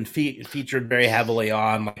has been featured very heavily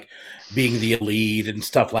on like being the elite and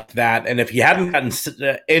stuff like that. And if he hadn't gotten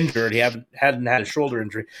injured, he hadn't had a shoulder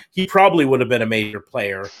injury, he probably would have been a major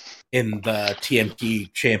player in the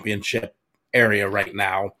TNT Championship area right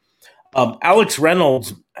now. Alex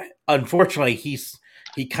Reynolds, unfortunately,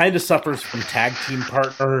 he kind of suffers from tag team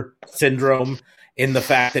partner syndrome in the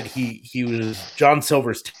fact that he was John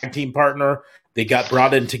Silver's tag team partner. They got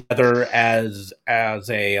brought in together as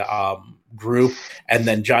a group, and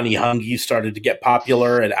then Johnny Hungy started to get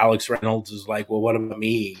popular, and Alex Reynolds is like, "Well, what about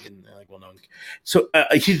me?" And they're like, "Well, no." So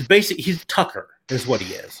he's Tucker, is what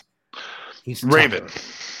he is. He's Raven. Tucker.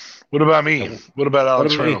 What about me? What about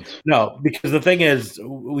Alex Reynolds? No, because the thing is,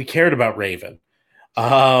 we cared about Raven,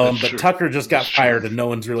 but true. Tucker just got fired, and no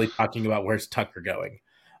one's really talking about where's Tucker going,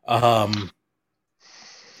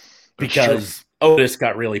 because Otis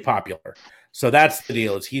got really popular. So that's the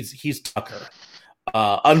deal. Is he's Tucker,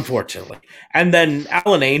 unfortunately. And then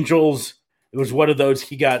Alan Angels, it was one of those.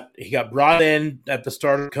 He got brought in at the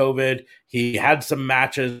start of COVID. He had some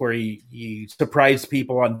matches where he surprised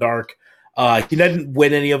people on Dark. He didn't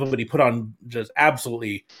win any of them, but he put on just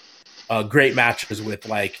absolutely great matches with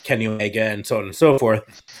like Kenny Omega and so on and so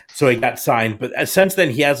forth. So he got signed. But since then,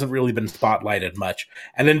 he hasn't really been spotlighted much.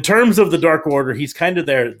 And in terms of the Dark Order, he's kind of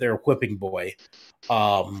their whipping boy.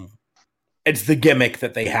 It's the gimmick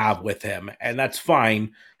that they have with him, and that's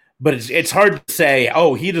fine. But it's hard to say,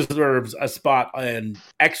 oh, he deserves a spot on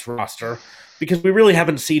X roster because we really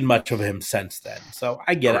haven't seen much of him since then. So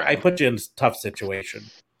I get it. I put you in a tough situation.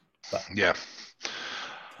 But. Yeah.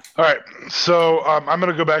 All right. So I'm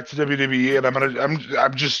going to go back to WWE, and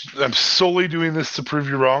I'm solely doing this to prove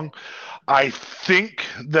you wrong. I think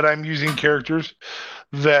that I'm using characters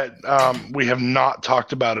that we have not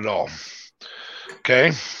talked about at all.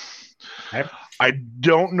 Okay. I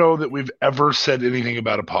don't know that we've ever said anything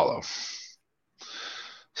about Apollo.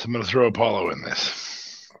 So I'm going to throw Apollo in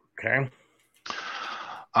this. Okay.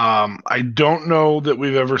 I don't know that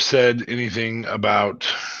we've ever said anything about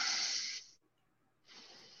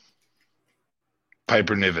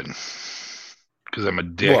Piper Niven because I'm a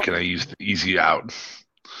dick and I used Easy Out.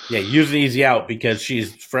 Yeah, use the Easy Out because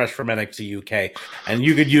she's fresh from NXT UK, and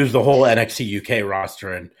you could use the whole NXT UK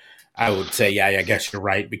roster, and I would say, yeah, I guess you're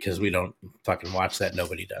right because we don't fucking watch that.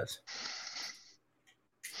 Nobody does.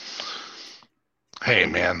 Hey,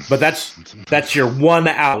 man. But that's your one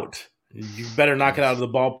out. You better knock it out of the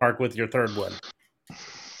ballpark with your third one.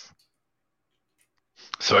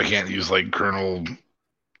 So I can't use like Colonel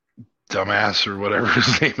Dumbass or whatever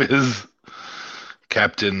his name is.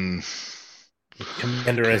 Captain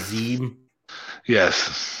Commander Azim.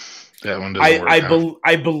 Yes. That one doesn't work.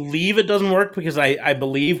 I believe it doesn't work because I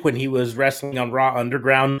believe when he was wrestling on Raw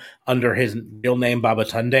Underground under his real name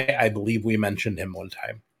Babatunde, I believe we mentioned him one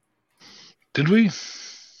time. Did we?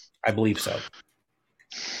 I believe so.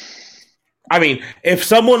 I mean, if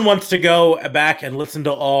someone wants to go back and listen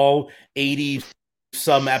to all 80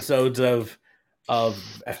 some episodes of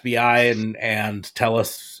FBI and tell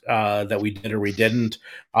us that we did or we didn't,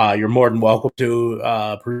 you're more than welcome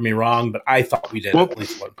to prove me wrong, but I thought we did at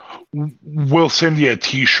least one. We'll send you a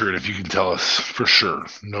t-shirt if you can tell us for sure.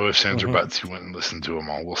 No ifs, ands, or buts. You went and listened to them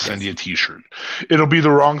all. We'll send you a t-shirt. It'll be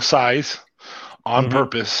the wrong size on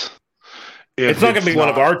purpose. It's not going to be one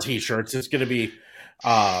of our t-shirts. It's going to be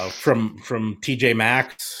from TJ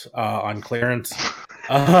Maxx on clearance.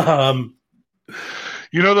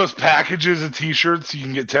 You know those packages of T-shirts? You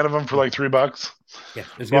can get 10 of them for like $3. Yeah,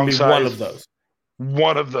 it's going to be one of those.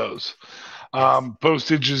 One of those. Yes.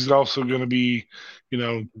 Postage is also going to be,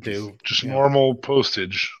 just normal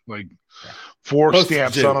postage, like 4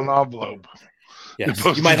 Postage stamps on an envelope. Yes,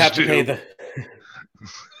 you might have to pay the.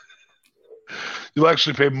 You'll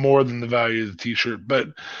actually pay more than the value of the T-shirt, but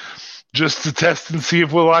just to test and see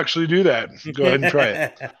if we'll actually do that, go ahead and try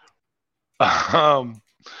it.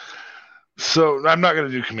 So I'm not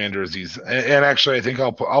going to do Commander Aziz, and actually, I think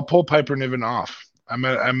I'll pull Piper Niven off. I'm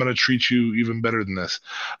gonna treat you even better than this.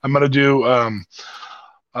 I'm gonna do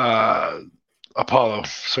Apollo.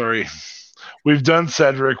 Sorry, we've done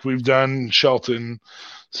Cedric, we've done Shelton,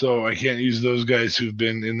 so I can't use those guys who've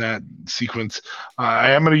been in that sequence.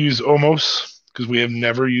 I am gonna use Omos because we have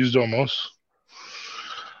never used Omos.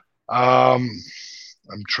 I'm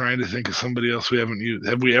trying to think of somebody else we haven't used.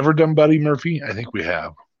 Have we ever done Buddy Murphy? I think we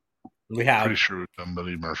have. We have. Pretty sure we've done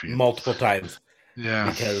Buddy Murphy multiple times. Yeah.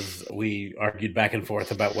 Because we argued back and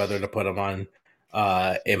forth about whether to put him on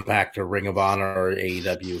Impact or Ring of Honor or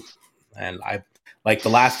AEW. And I, like the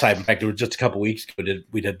last time, in fact, it was just a couple weeks ago,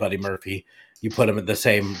 we did Buddy Murphy. You put him at the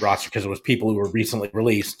same roster because it was people who were recently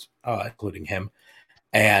released, including him.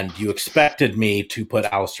 And you expected me to put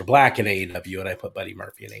Aleister Black in AEW, and I put Buddy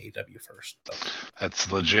Murphy in AEW first. So.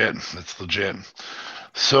 That's legit.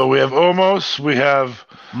 So we have Omos. We have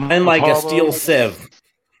mine like Apollo. A steel sieve.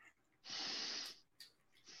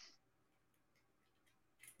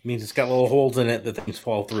 Means it's got little holes in it that things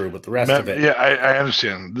fall through, but the rest of it. Yeah, I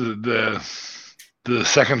understand. The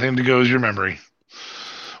second thing to go is your memory.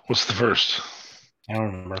 What's the first? I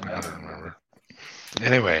don't remember.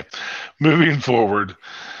 Anyway, moving forward,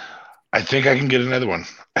 I think I can get another one.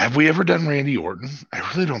 Have we ever done Randy Orton? I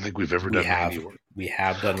really don't think we've ever done Randy Orton. We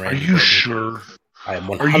have done Randy Orton. Are you sure? I am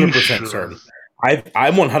 100% certain.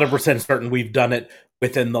 I'm 100% certain we've done it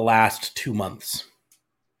within the last 2 months.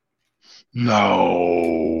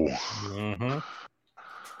 No. Mm-hmm.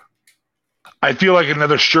 I feel like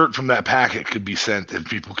another shirt from that packet could be sent if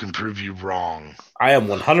people can prove you wrong. I am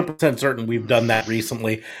 100% certain we've done that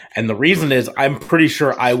recently. And the reason is I'm pretty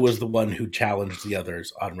sure I was the one who challenged the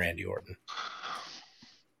others on Randy Orton.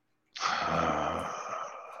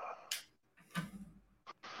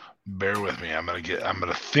 Bear with me. I'm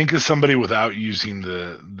gonna think of somebody without using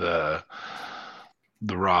the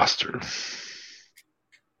roster.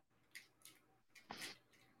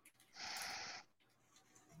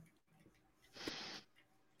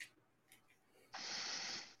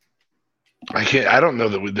 I don't know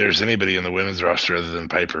that there's anybody in the women's roster other than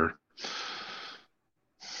Piper.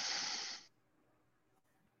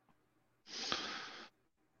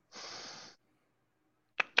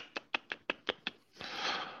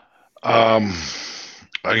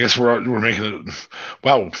 I guess we're making it.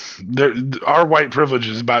 Wow, our white privilege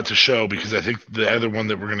is about to show because I think the other one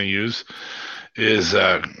that we're going to use is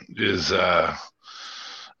oh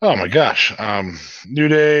my gosh, New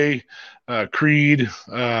Day, Creed,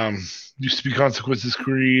 used to be Consequences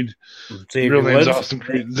Creed. Xavier Woods. Austin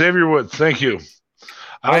Creed. Xavier Woods. Thank you.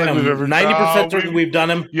 I don't think we've ever 90% certain we've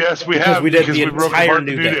done him. Yes, we have. We did the entire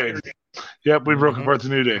New Day. Yep, we broke apart the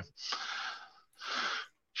New Day.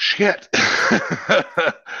 Shit. See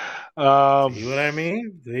what I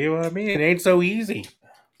mean? It ain't so easy.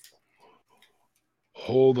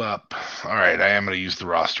 Hold up. All right, I am going to use the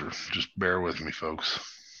roster. Just bear with me, folks.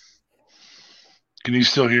 Can you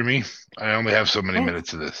still hear me? I only have so many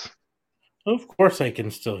minutes of this. Of course I can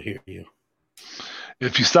still hear you.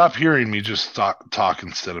 If you stop hearing me, just talk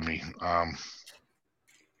instead of me.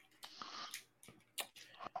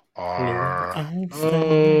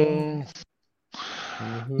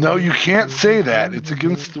 No, you can't say that. It's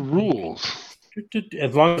against the rules.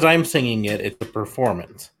 As long as I'm singing it, it's a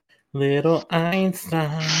performance. Little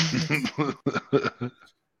Einstein.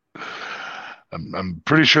 I'm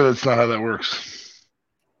pretty sure that's not how that works.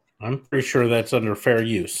 I'm pretty sure that's under fair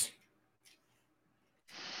use.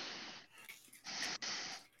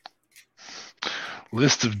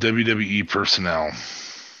 List of WWE personnel.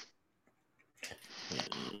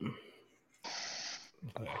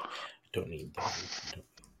 Don't need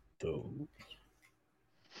those.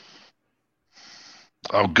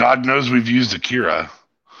 Oh, God knows we've used Akira.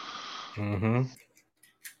 Mm-hmm.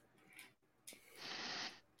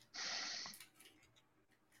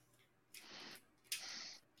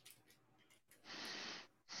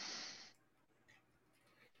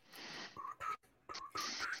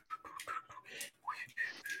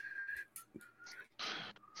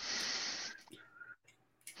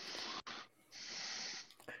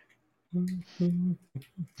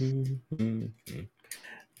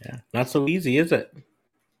 Yeah, not so easy, is it?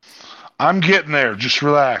 I'm getting there. Just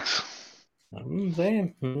relax. I'm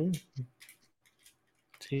saying.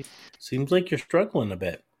 Seems like you're struggling a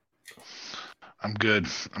bit. I'm good.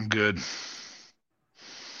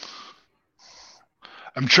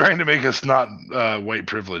 I'm trying to make us not white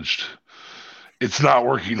privileged. It's not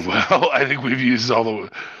working well. I think we've used all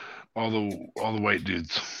the white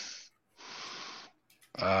dudes.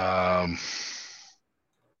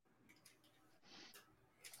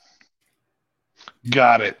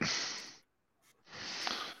 Got it.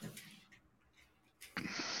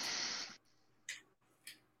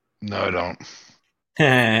 No, I don't.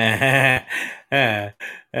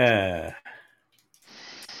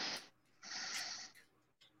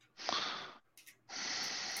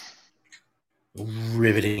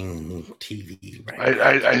 Riveting TV, right?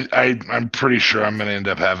 I'm pretty sure I'm going to end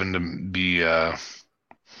up having to be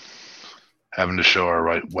having to show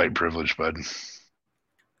our white privilege, bud.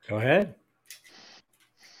 Go ahead.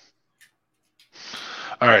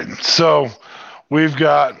 All right, so we've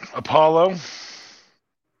got Apollo,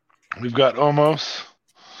 we've got Omos,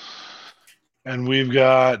 and we've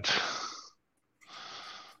got.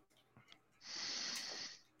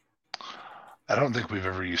 I don't think we've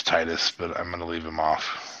ever used Titus, but I'm going to leave him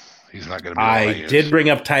off. He's not going to be. I did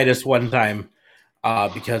bring up Titus one time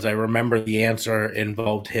because I remember the answer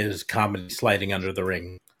involved his comedy sliding under the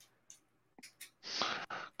ring.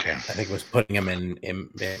 Okay. I think it was putting him in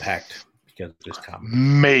Impact because of his comedy.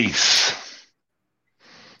 Mace.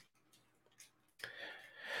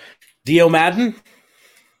 Dio Madden.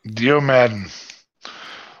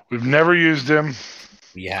 We've never used him.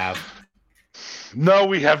 We have. No,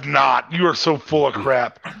 we have not. You are so full of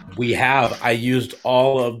crap. We have. I used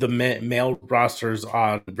all of the male rosters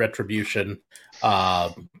on Retribution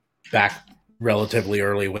back relatively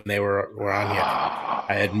early when they were on here.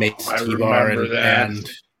 I had Mace, T-Bar,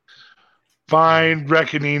 and Fine,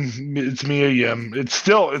 Reckoning. It's Mia Yim. It's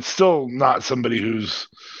still not somebody who's.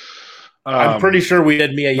 I'm pretty sure we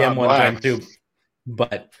did Mia Yim one time too,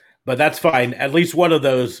 but that's fine. At least one of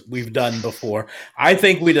those we've done before. I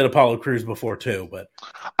think we did Apollo Crews before too, but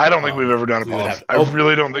I don't think we've ever done Apollo. I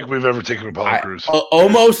really don't think we've ever taken Apollo Crews.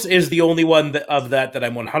 Omos is the only one of that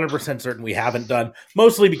I'm 100% certain we haven't done.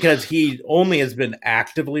 Mostly because he only has been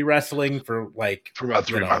actively wrestling for about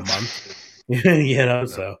 3 months. A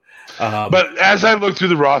month. So. But as I look through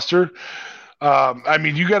the roster, I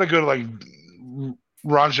mean, you got to go to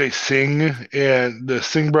Ranjay Singh and the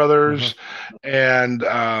Singh brothers, and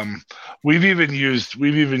we've even used.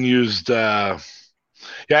 You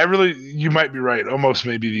might be right. Almost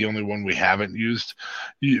maybe the only one we haven't used.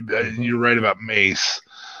 You're right about Mace.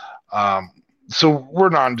 So we're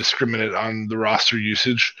non-discriminate on the roster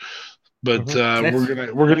usage, but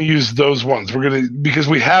we're gonna use those ones. Because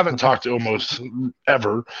we haven't talked to almost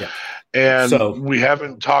ever, and we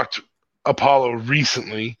haven't talked Apollo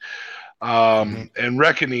recently. And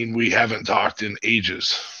Reckoning we haven't talked in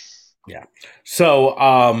ages. Yeah. So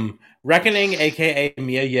Reckoning, aka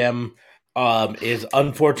Mia Yim, is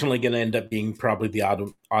unfortunately going to end up being probably the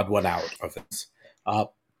odd one out of this.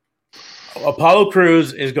 Apollo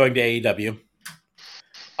Crews is going to AEW.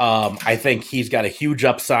 I think he's got a huge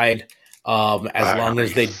upside. As long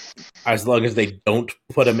as they don't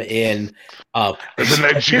put him in. The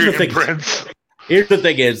Nigerian Prince. Here's the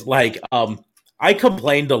thing: is I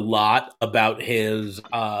complained a lot about his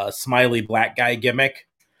smiley black guy gimmick.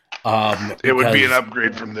 It would be an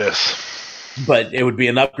upgrade from this. But it would be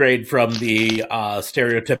an upgrade from the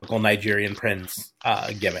stereotypical Nigerian Prince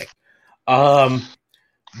gimmick.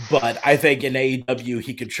 But I think in AEW,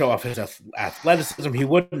 he could show off his athleticism. He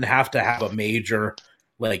wouldn't have to have a major,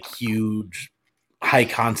 huge,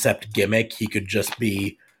 high-concept gimmick. He could just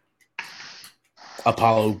be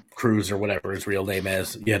Apollo Crews or whatever his real name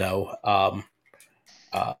is,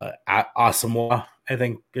 Asamoah, I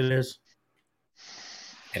think it is.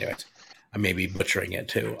 Anyways, I may be butchering it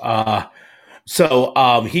too. So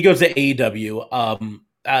he goes to AEW.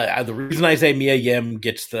 The reason I say Mia Yim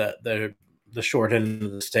gets the short end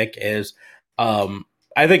of the stick is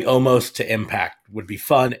I think Omos to Impact would be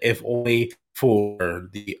fun, if only for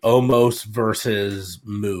the Omos versus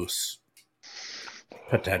Moose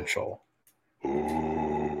potential.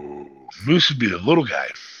 Ooh. Moose would be the little guy.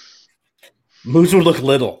 Moose would look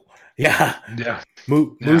little. Yeah.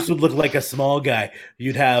 Moose would look like a small guy.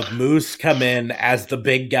 You'd have Moose come in as the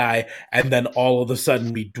big guy and then all of a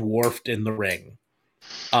sudden be dwarfed in the ring.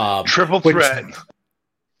 Triple threat.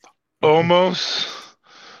 Omos,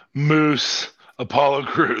 Moose, Apollo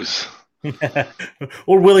Crews.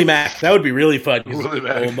 Or Willie Mack. That would be really fun. Willie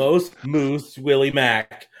Mack. Omos, Moose, Willie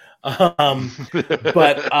Mack. But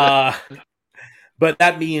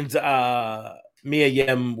that means Mia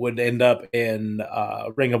Yim would end up in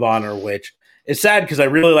Ring of Honor, which is sad because I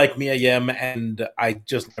really like Mia Yim and I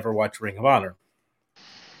just never watched Ring of Honor.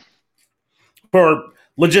 For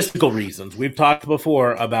logistical reasons. We've talked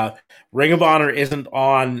before about Ring of Honor isn't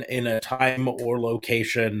on in a time or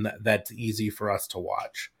location that's easy for us to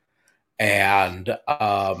watch. And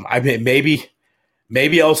I mean,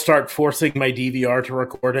 maybe I'll start forcing my DVR to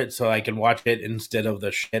record it so I can watch it instead of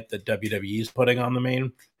the shit that WWE is putting on the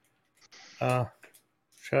main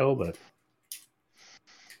show. But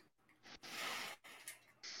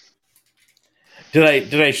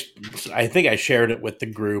I think I shared it with the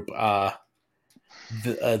group.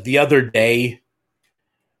 The other day,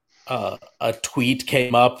 a tweet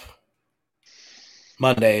came up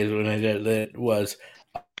Monday when I did it was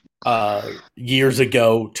years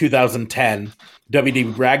ago, 2010.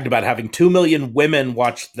 WWE bragged about having 2 million women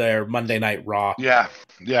watch their Monday Night Raw. Yeah,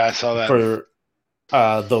 I saw that for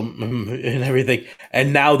and everything,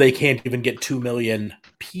 and now they can't even get 2 million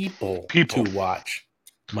people to watch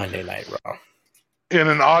Monday Night Raw in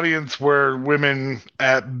an audience where women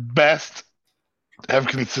at best have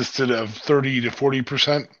consisted of 30 to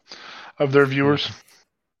 40% of their viewers.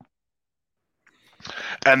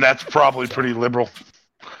 And that's probably pretty liberal.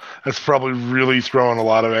 That's probably really throwing a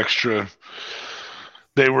lot of extra.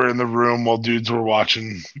 They were in the room while dudes were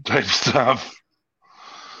watching type stuff.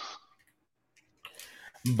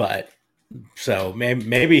 But so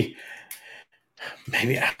maybe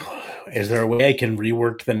is there a way I can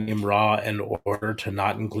rework the name Raw in order to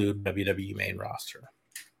not include WWE main roster?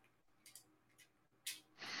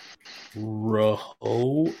 Raw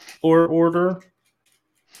or order?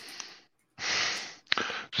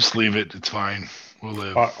 Just leave it. It's fine. We'll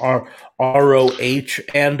live. ROH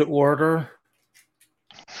and order?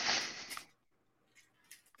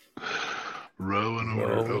 Row and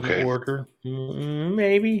order. Okay. Order.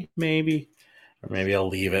 Maybe. Or maybe I'll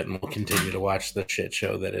leave it and we'll continue to watch the shit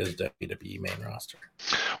show that is WWE main roster.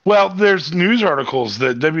 Well, there's news articles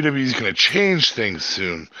that WWE is going to change things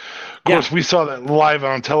soon. Of course, we saw that live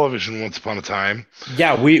on television once upon a time.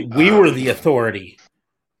 Yeah, we were the authority.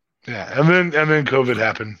 Yeah, and then COVID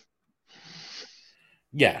happened.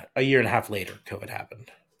 Yeah, a year and a half later, COVID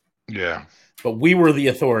happened. Yeah. But we were the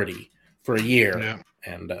authority for a year. Yeah.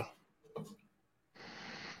 And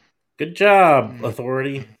good job,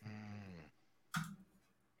 authority.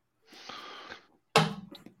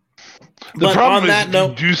 The problem is, if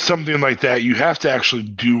you do something like that, you have to actually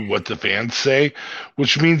do what the fans say,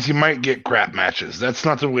 which means you might get crap matches. That's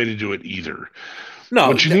not the way to do it either. No,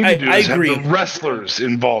 what you need to do is have the wrestlers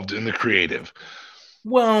involved in the creative.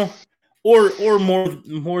 Well, or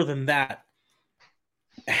more than that,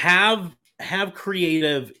 have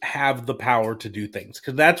creative have the power to do things,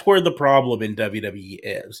 because that's where the problem in WWE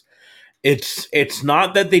is. It's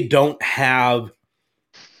not that they don't have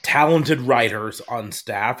talented writers on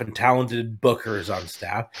staff and talented bookers on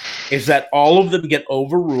staff. It's that all of them get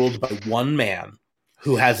overruled by one man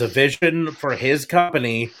who has a vision for his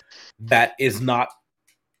company that is not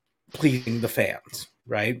pleasing the fans,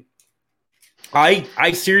 right?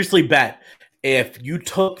 I seriously bet if you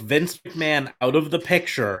took Vince McMahon out of the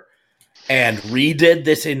picture and redid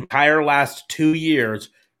this entire last 2 years,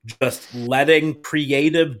 just letting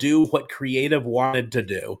creative do what creative wanted to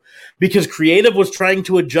do, because creative was trying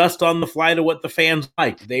to adjust on the fly to what the fans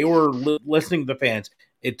liked. They were listening to the fans.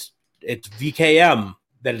 It's VKM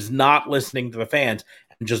that is not listening to the fans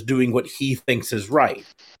and just doing what he thinks is right.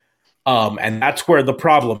 And that's where the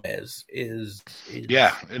problem is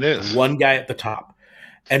yeah, it is one guy at the top.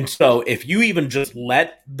 And so if you even just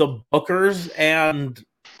let the bookers and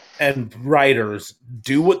writers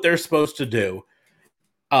do what they're supposed to do,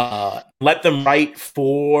 let them write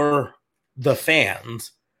for the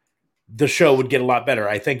fans, the show would get a lot better.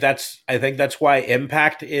 I think that's why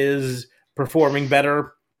Impact is performing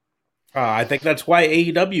better. I think that's why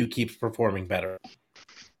AEW keeps performing better.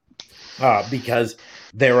 Because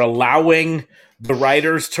they're allowing the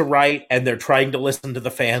writers to write and they're trying to listen to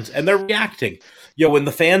the fans and they're reacting. When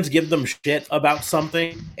the fans give them shit about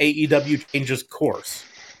something, AEW changes course.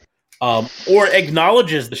 Or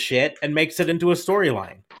acknowledges the shit and makes it into a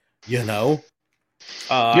storyline,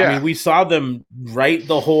 I mean, we saw them write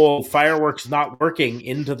the whole fireworks not working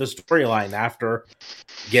into the storyline after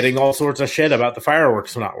getting all sorts of shit about the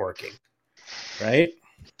fireworks not working, right?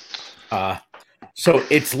 So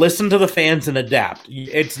it's listen to the fans and adapt.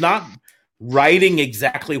 It's not writing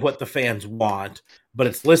exactly what the fans want, but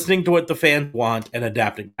it's listening to what the fans want and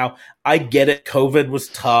adapting. Now, I get it. COVID was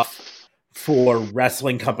tough for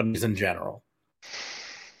wrestling companies in general.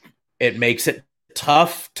 It makes it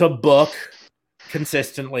tough to book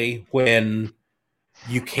consistently when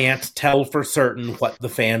you can't tell for certain what the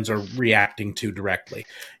fans are reacting to directly.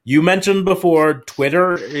 You mentioned before,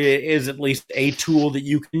 Twitter is at least a tool that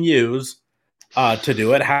you can use to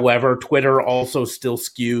do it. However, Twitter also still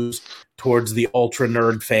skews towards the ultra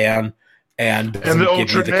nerd fan and doesn't the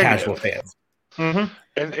give you the ultra casual negative. fans. Mm-hmm.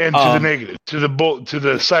 And to the negative, to the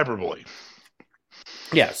cyberbully.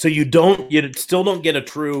 Yeah, so you still don't get a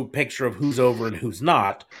true picture of who's over and who's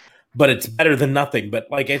not, but it's better than nothing. But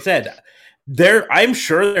like I said, I'm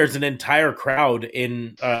sure there's an entire crowd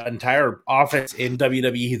entire office in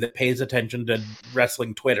WWE that pays attention to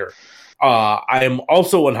wrestling Twitter. I am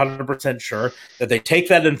also 100% sure that they take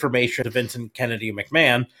that information to Vincent Kennedy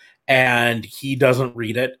McMahon, and he doesn't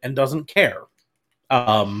read it and doesn't care.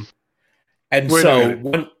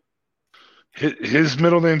 His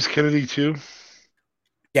middle name's Kennedy too.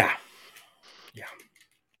 Yeah.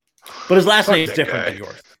 But his last name's different than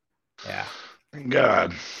yours. Yeah.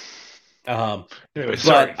 God. Anyway,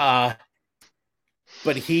 sorry.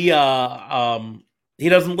 But he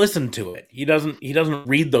doesn't listen to it. He doesn't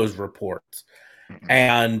read those reports.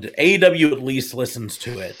 And AEW at least listens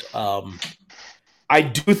to it. I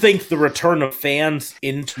do think the return of fans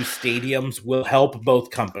into stadiums will help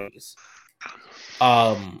both companies.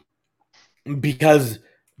 Because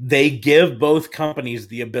they give both companies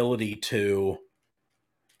the ability to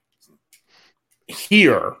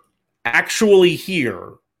actually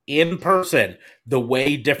hear in person the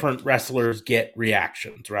way different wrestlers get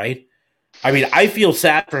reactions, right? I mean, I feel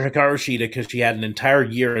sad for Hikaru Shida because she had an entire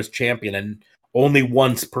year as champion and only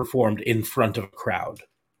once performed in front of a crowd,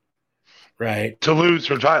 right? To lose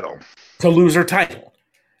her title.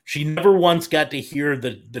 She never once got to hear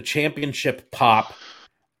the championship pop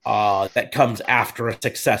that comes after a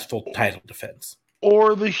successful title defense.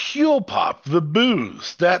 Or the heel pop, the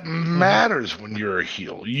boos. That matters when you're a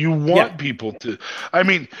heel. You want people to... I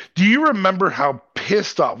mean, do you remember how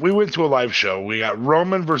pissed off... We went to a live show. We got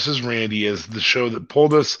Roman versus Randy as the show that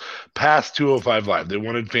pulled us past 205 Live. They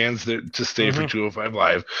wanted fans to stay for 205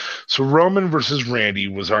 Live. So Roman versus Randy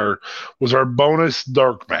was our bonus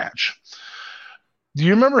dark match. Do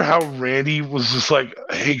you remember how Randy was just like,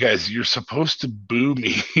 hey guys, you're supposed to boo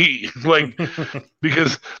me? Like,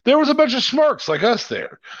 because there was a bunch of smarks like us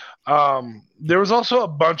there. There was also a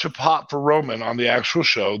bunch of pop for Roman on the actual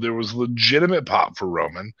show. There was legitimate pop for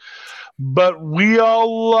Roman. But we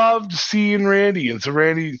all loved seeing Randy. And so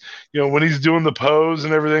Randy, when he's doing the pose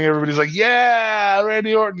and everything, everybody's like, yeah,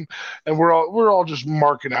 Randy Orton. And we're all just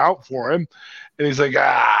marking out for him. And he's like,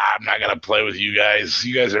 I'm not going to play with you guys.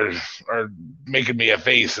 You guys are making me a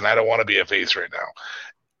face, and I don't want to be a face right now.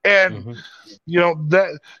 And,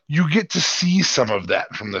 that you get to see some of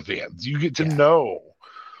that from the fans. You get to know.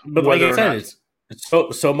 But like I said, it's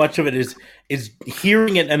so much of it is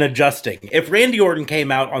hearing it and adjusting. If Randy Orton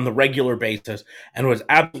came out on the regular basis and was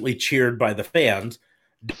absolutely cheered by the fans,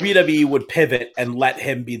 WWE would pivot and let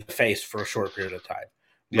him be the face for a short period of time.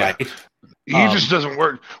 Yeah. Right? He just doesn't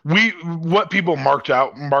work. What people mark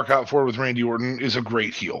out for with Randy Orton is a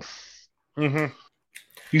great heel.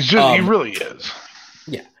 He's just he really is.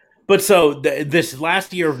 Yeah, but so this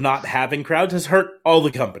last year of not having crowds has hurt all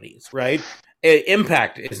the companies, right?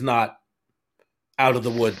 Impact is not out of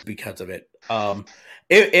the woods because of it.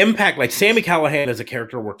 Impact, like Sami Callihan as a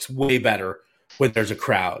character, works way better when there's a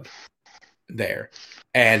crowd there.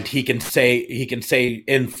 And he can say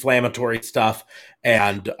inflammatory stuff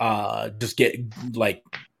and just get like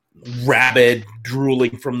rabid,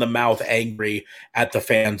 drooling from the mouth, angry at the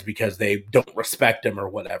fans because they don't respect him or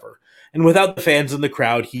whatever. And without the fans in the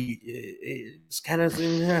crowd, he is kind of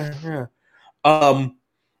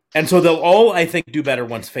and so they'll all, I think, do better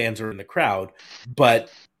once fans are in the crowd.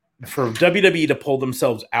 But for WWE to pull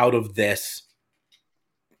themselves out of this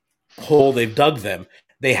hole they've dug them,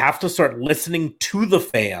 they have to start listening to the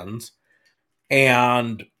fans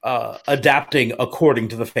and adapting according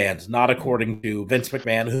to the fans, not according to Vince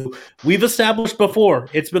McMahon, who we've established before,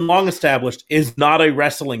 it's been long established, is not a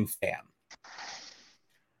wrestling fan.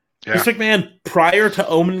 Yeah. Vince McMahon, prior to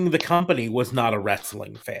owning the company, was not a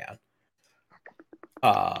wrestling fan.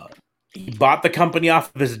 He bought the company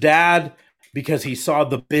off of his dad because he saw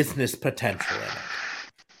the business potential in it.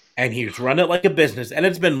 And he's run it like a business, and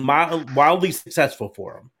it's been wildly successful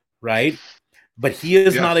for him, right? But he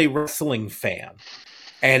is not a wrestling fan.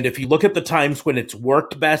 And if you look at the times when it's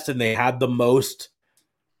worked best and they had the most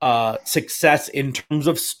success in terms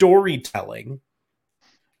of storytelling,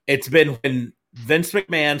 it's been when Vince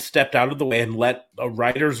McMahon stepped out of the way and let a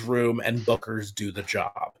writer's room and bookers do the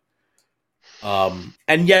job.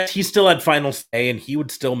 And yet he still had final say, and he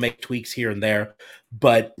would still make tweaks here and there.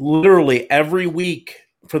 But literally every week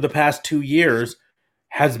for the past 2 years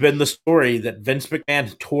has been the story that Vince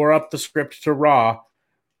McMahon tore up the script to Raw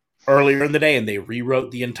earlier in the day, and they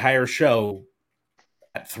rewrote the entire show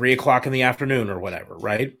at 3:00 in the afternoon or whatever,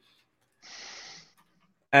 right?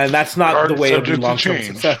 And that's not the way to be long-term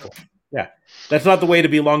successful. Yeah, that's not the way to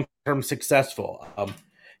be long-term successful.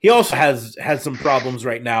 He also has some problems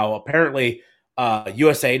right now. Apparently,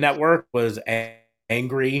 USA Network was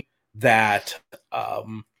angry that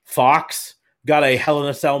Fox got a Hell in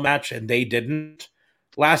a Cell match and they didn't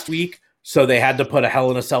last week, so they had to put a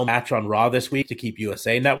Hell in a Cell match on Raw this week to keep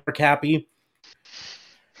USA Network happy,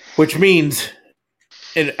 which means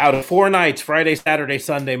out of 4 nights, Friday, Saturday,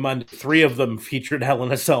 Sunday, Monday, 3 of them featured Hell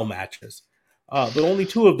in a Cell matches, but only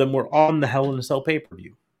 2 of them were on the Hell in a Cell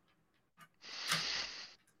pay-per-view.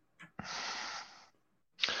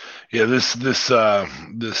 Yeah, this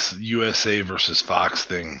USA versus Fox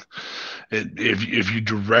thing. If you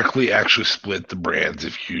directly actually split the brands,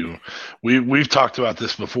 we've talked about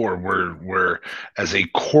this before, where as a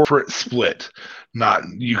corporate split,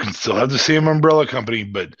 you can still have the same umbrella company,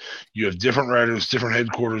 but you have different writers, different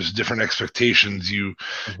headquarters, different expectations. You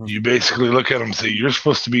basically look at them and say, you're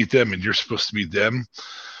supposed to beat them and you're supposed to beat them.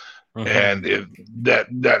 And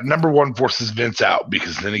that number one forces Vince out,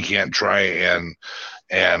 because then he can't try and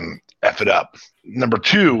F it up. Number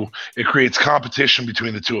 2, it creates competition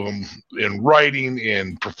between the 2 of them in writing,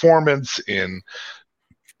 in performance, in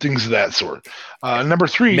things of that sort. Number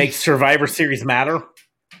 3, makes Survivor Series matter.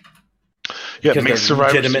 Yeah, it makes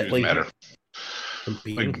Survivor Series matter.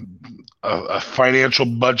 Like a financial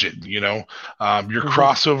budget, your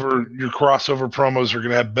crossover promos are going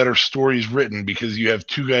to have better stories written because you have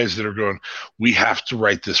 2 guys that are going, we have to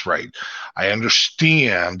write this right. I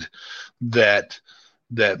understand that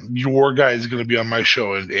your guy is going to be on my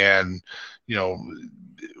show and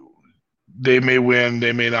they may win,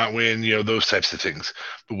 they may not win, those types of things,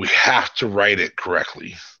 but we have to write it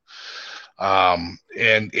correctly.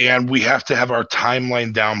 And we have to have our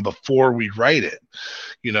timeline down before we write it.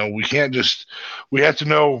 We have to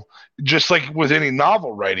know, just like with any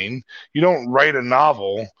novel writing, you don't write a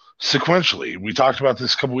novel sequentially. We talked about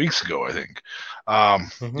this a couple weeks ago, I think.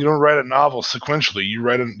 You don't write a novel sequentially. You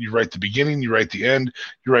write the beginning, you write the end,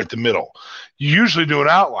 you write the middle. You usually do an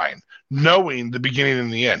outline, knowing the beginning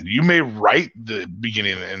and the end. You may write the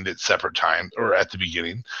beginning and end at separate times, or at the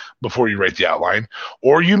beginning before you write the outline,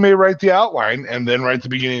 or you may write the outline and then write the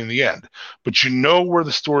beginning and the end. But you know where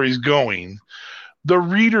the story is going. The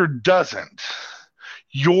reader doesn't.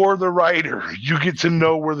 You're the writer. You get to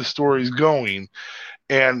know where the story is going.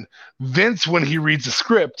 And Vince, when he reads a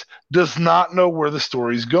script, does not know where the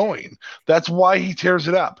story is going. That's why he tears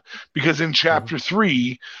it up. Because in chapter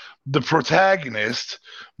 3, the protagonist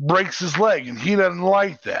breaks his leg, and he doesn't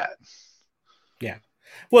like that. Yeah.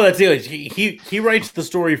 Well, that's it. He writes the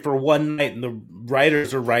story for one night, and the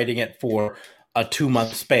writers are writing it for a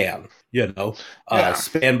 2-month span,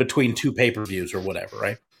 span between 2 pay-per-views or whatever,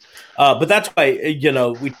 right? But that's why,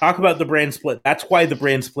 we talk about the brand split. That's why the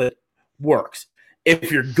brand split works.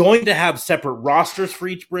 If you're going to have separate rosters for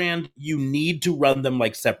each brand, you need to run them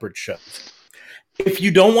like separate shows. If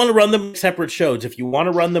you don't want to run them like separate shows, if you want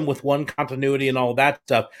to run them with one continuity and all that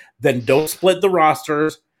stuff, then don't split the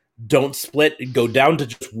rosters. Don't go down to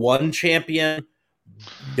just one champion,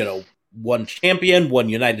 one champion, one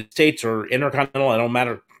United States or Intercontinental. It don't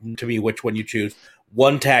matter to me which one you choose.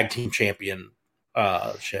 One tag team championship,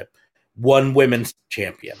 one women's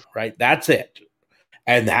champion, right? That's it.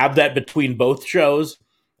 And have that between both shows,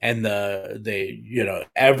 and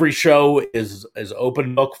every show is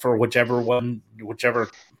open book for whichever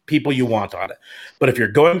people you want on it. But if you're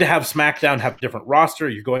going to have SmackDown have a different roster,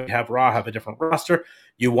 you're going to have Raw have a different roster,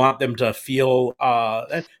 you want them to feel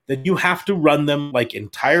that you have to run them like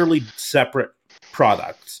entirely separate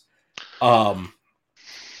products. And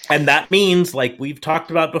that means, like we've talked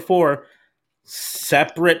about before,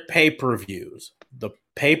 separate pay-per-views. The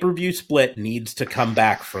pay-per-view split needs to come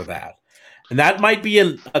back for that. And that might be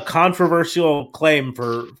a controversial claim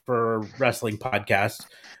for wrestling podcasts,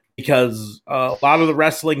 because a lot of the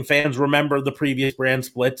wrestling fans remember the previous brand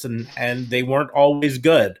splits, and they weren't always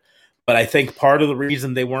good. But I think part of the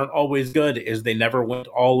reason they weren't always good is they never went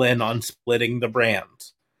all in on splitting the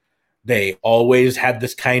brands. They always had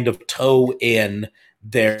this kind of toe in.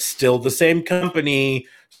 They're still the same company,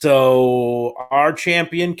 so our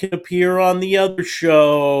champion can appear on the other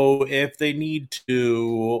show if they need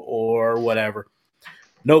to, or whatever.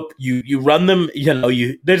 Nope, you run them.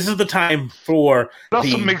 This is the time for. It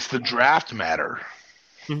also makes the draft matter.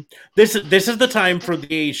 This is the time for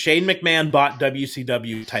the Shane McMahon bought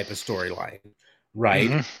WCW type of storyline, right?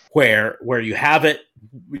 Mm-hmm. Where you have it,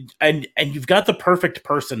 and you've got the perfect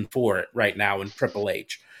person for it right now in Triple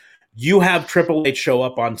H. You have Triple H show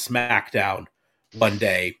up on SmackDown one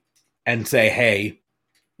day and say, "Hey,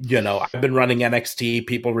 I've been running NXT.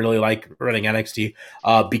 People really like running NXT.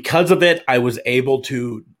 Because of it, I was able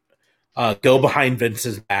to go behind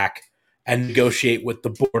Vince's back and negotiate with the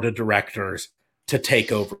board of directors to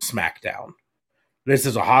take over SmackDown. This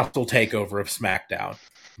is a hostile takeover of SmackDown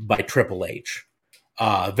by Triple H.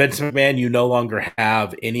 Vince McMahon, you no longer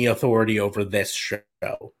have any authority over this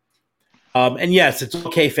show. And yes, it's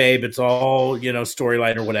okay, Fabe. It's all,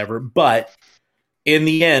 storyline or whatever. But in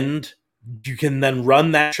the end, you can then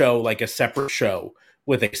run that show like a separate show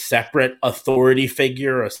with a separate authority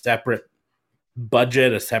figure, a separate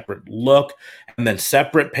budget, a separate look, and then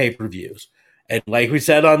separate pay-per-views. And like we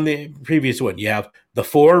said on the previous one, you have the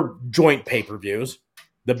 4 joint pay-per-views,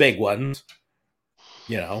 the big ones,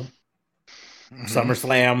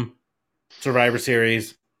 SummerSlam, Survivor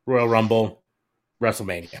Series, Royal Rumble,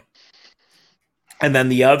 WrestleMania. And then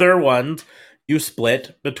the other ones, you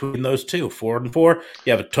split between those 2, 4 and 4.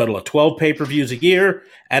 You have a total of 12 pay-per-views a year.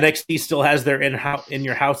 NXT still has their in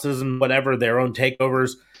your houses and whatever, their own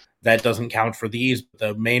takeovers. That doesn't count for these.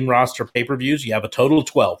 The main roster pay-per-views, you have a total of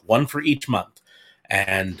 12, one for each month.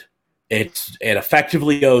 And it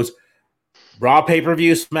effectively goes Raw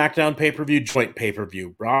pay-per-view, SmackDown pay-per-view, joint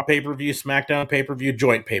pay-per-view, Raw pay-per-view, SmackDown pay-per-view,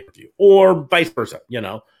 joint pay-per-view, or vice versa,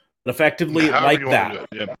 effectively like that.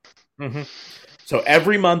 Yeah. Mm-hmm. So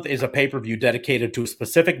every month is a pay-per-view dedicated to a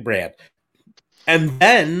specific brand. And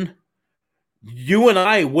then you and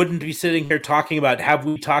I wouldn't be sitting here talking about, have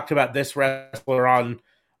we talked about this wrestler on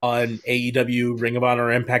AEW, Ring of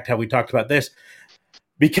Honor, Impact? Have we talked about this?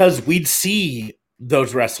 Because we'd see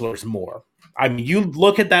those wrestlers more. I mean, you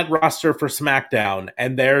look at that roster for SmackDown,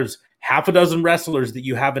 and there's half a dozen wrestlers that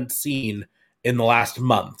you haven't seen in the last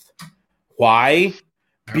month. Why?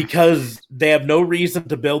 Because they have no reason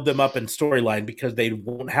to build them up in storyline, because they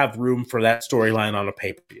won't have room for that storyline on a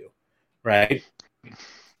pay-per-view, right?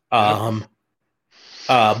 But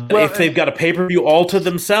if they've got a pay-per-view all to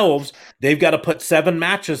themselves, they've got to put 7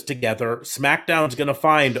 matches together. SmackDown's going to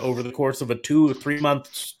find, over the course of a 2 or 3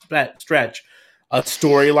 month stretch, a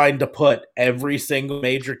storyline to put every single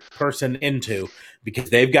major person into, because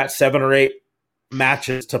they've got 7 or 8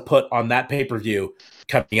 matches to put on that pay-per-view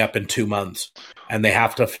coming up in 2 months, and they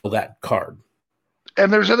have to fill that card.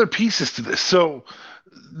 And there's other pieces to this. So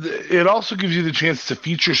it also gives you the chance to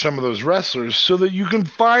feature some of those wrestlers so that you can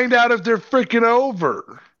find out if they're freaking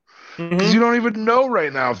over. Because you don't even know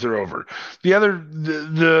right now if they're over.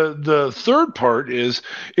 The third part is,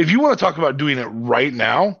 if you want to talk about doing it right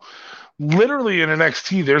now, literally in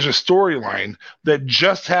NXT, there's a storyline that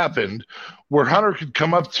just happened where Hunter could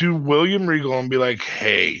come up to William Regal and be like,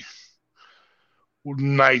 "Hey,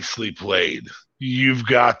 nicely played. You've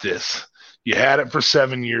got this. You had it for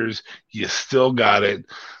 7 years. You still got it.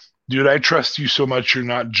 Dude, I trust you so much. You're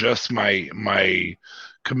not just my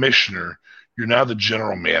commissioner. You're now the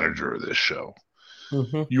general manager of this show.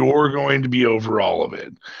 Mm-hmm. You're going to be over all of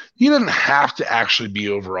it." He doesn't have to actually be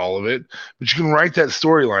over all of it, but you can write that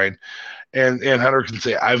storyline, and Hunter can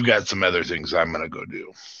say, "I've got some other things I'm going to go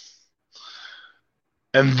do."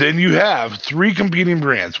 And then you have 3 competing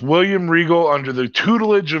brands. William Regal, under the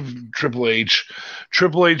tutelage of Triple H.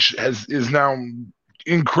 Triple H is now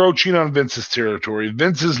encroaching on Vince's territory.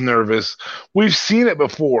 Vince is nervous. We've seen it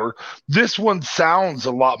before. This one sounds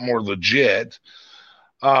a lot more legit.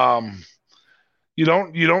 You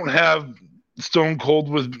don't have Stone Cold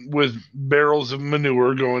with barrels of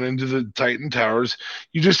manure going into the Titan Towers.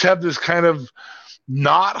 You just have this kind of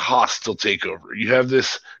not hostile takeover. You have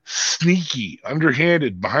this sneaky,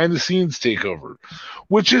 underhanded, behind the scenes takeover,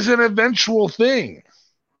 which is an eventual thing.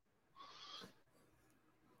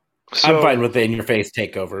 So, I'm fine with the in-your-face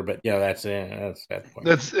takeover, but that's that point.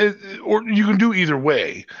 That's it, or you can do either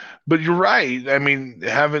way. But you're right. I mean,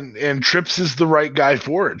 and Trips is the right guy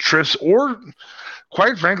for it. Trips, or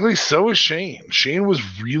quite frankly, so is Shane. Shane was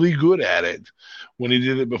really good at it when he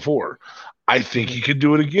did it before. I think he could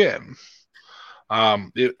do it again.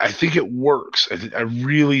 I think it works. I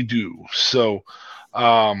really do. So,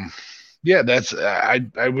 yeah,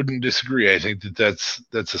 I wouldn't disagree. I think that's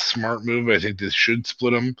a smart move. I think this should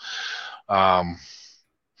split them. I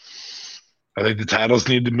think the titles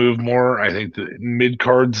need to move more. I think the mid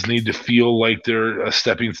cards need to feel like they're a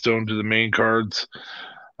stepping stone to the main cards,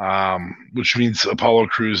 which means Apollo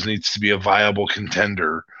Crews needs to be a viable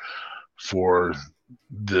contender for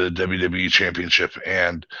the WWE Championship,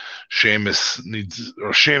 and Sheamus needs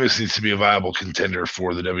to be a viable contender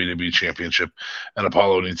for the WWE Championship, and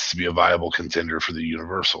Apollo needs to be a viable contender for the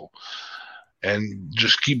Universal. and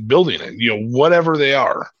just keep building it. Whatever they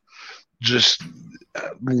are, just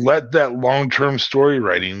let that long-term story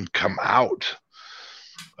writing come out.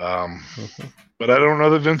 But I don't know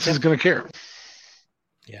that Vince is going to care.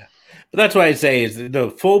 Yeah. But that's why I say is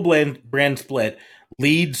the full brand split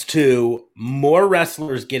leads to more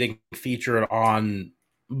wrestlers getting featured on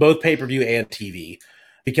both pay-per-view and TV.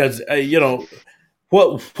 Because,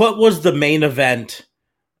 what was the main event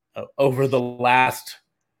over the last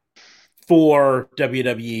 4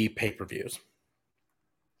 WWE pay-per-views?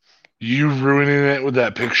 You ruining it with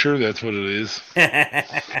that picture? That's what it is.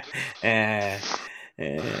 Yeah,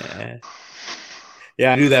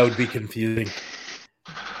 I knew that would be confusing.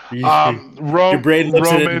 Your brain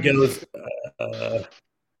looks at it and goes,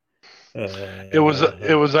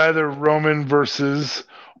 it was either Roman versus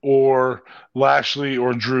or Lashley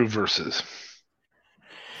or Drew versus.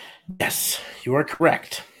 Yes, you are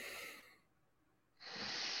correct.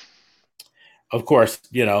 Of course,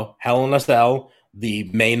 Hell in a Cell, the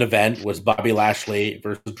main event was Bobby Lashley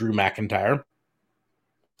versus Drew McIntyre.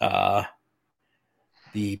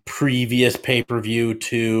 The previous pay-per-view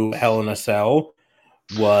to Hell in a Cell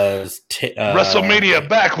was WrestleMania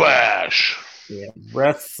Backlash. Yeah,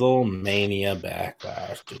 WrestleMania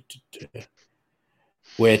Backlash.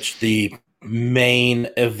 Which the main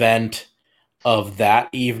event of that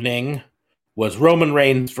evening was Roman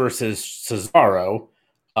Reigns versus Cesaro.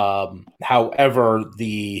 However,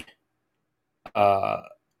 the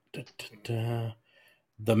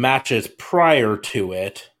matches prior to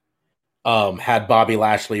it had Bobby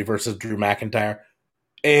Lashley versus Drew McIntyre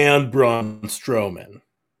and Braun Strowman.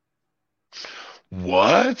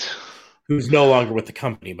 What? Who's no longer with the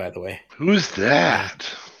company, by the way. Who's that?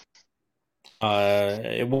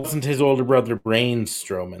 It wasn't his older brother, Braun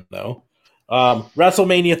Strowman, though.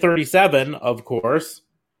 WrestleMania 37, of course.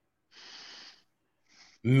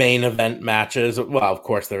 Main event matches. Well, of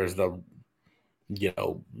course, there's the,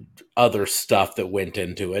 other stuff that went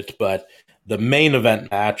into it, but the main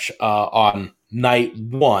event match on night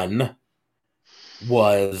 1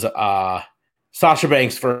 was Sasha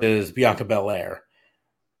Banks versus Bianca Belair.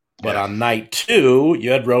 But on night 2,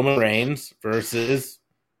 you had Roman Reigns versus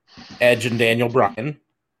Edge and Daniel Bryan.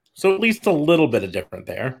 So at least a little bit of different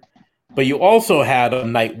there. But you also had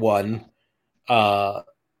on night 1, I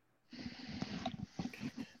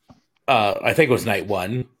think it was night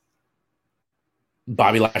 1,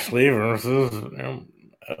 Bobby Lashley versus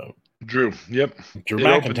Drew. Yep. Drew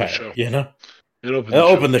McIntyre. It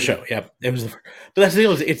opened the show. Yeah. It was, but that's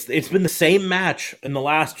the thing. It's been the same match in the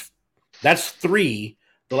last. That's the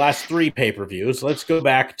last 3 pay-per-views. Let's go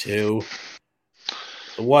back to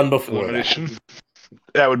the one before Elimination.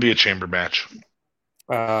 That would be a chamber match.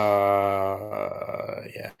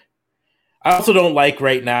 Yeah. I also don't like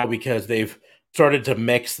right now because they've started to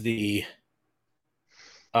mix the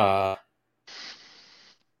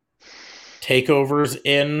takeovers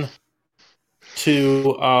in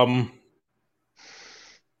to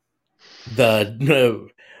the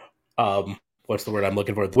what's the word I'm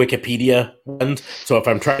looking for? The Wikipedia ones. So if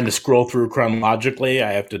I'm trying to scroll through chronologically,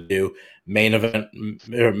 I have to do main event,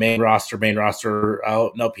 main roster.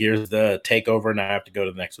 Oh, nope, here's the takeover, and I have to go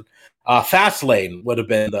to the next one. Fastlane would have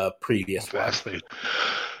been the previous Fastlane.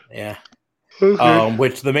 Yeah. Okay.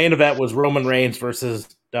 Which the main event was Roman Reigns versus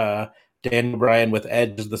Daniel Bryan with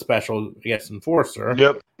Edge as the special guest enforcer.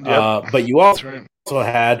 Yep. But you also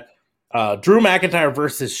had Drew McIntyre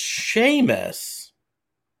versus Sheamus.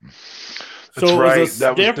 That's right.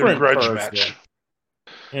 That was their grudge match.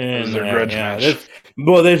 That was their grudge match.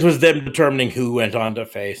 This was them determining who went on to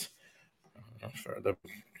face for the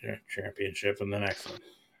championship in the next one.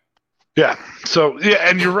 Yeah. So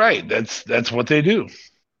and you're right. That's what they do.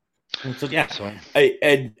 So, yeah.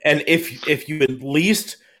 And if you at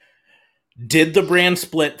least did the brand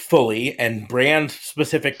split fully and brand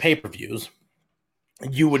specific pay-per-views,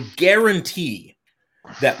 you would guarantee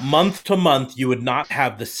that month to month you would not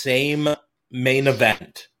have the same main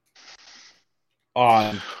event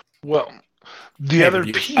on. Well, the other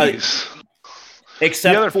piece,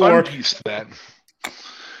 except the other for fun piece to that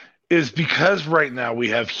is because right now we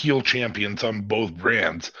have heel champions on both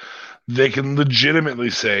brands, they can legitimately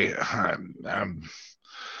say,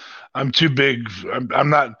 "I'm too big. I'm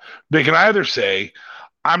not." They can either say,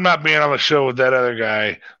 "I'm not being on the show with that other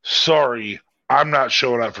guy. Sorry, I'm not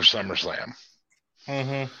showing up for SummerSlam."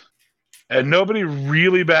 Mm-hmm. And nobody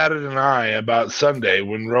really batted an eye about Sunday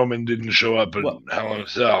when Roman didn't show up at Hell in a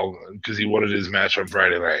Cell because he wanted his match on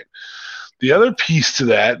Friday night. The other piece to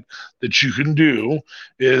that you can do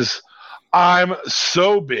is, I'm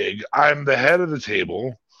so big, I'm the head of the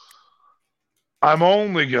table, I'm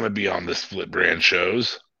only going to be on the split brand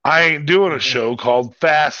shows. I ain't doing a show called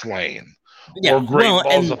Fastlane or Great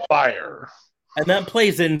Balls of Fire. And that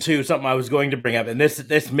plays into something I was going to bring up. And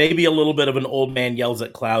this may be a little bit of an old man yells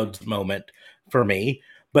at clouds moment for me.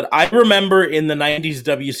 But I remember in the 90s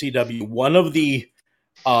WCW, one of the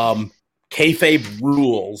kayfabe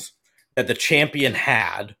rules that the champion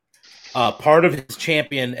had, part of his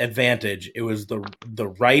champion advantage, it was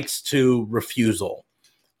the rights to refusal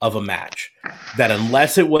of a match. That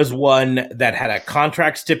unless it was one that had a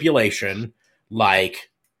contract stipulation, like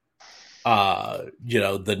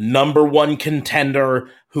the number one contender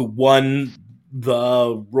who won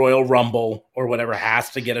the Royal Rumble or whatever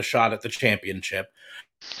has to get a shot at the championship.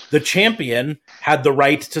 The champion had the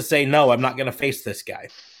right to say, no, I'm not going to face this guy.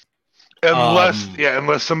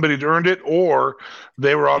 Unless somebody earned it, or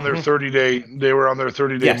they were on their 30-day. They were on their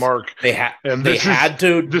 30-day mark. They had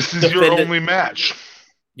to. This is your only match.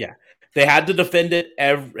 Yeah, they had to defend it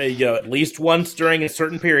every, at least once during a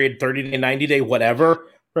certain period, 30-day, 90-day, whatever.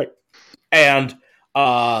 Right, and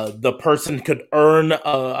the person could earn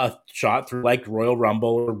a shot through like Royal Rumble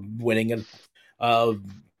or winning a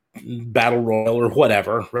Battle Royal or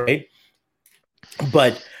whatever, right?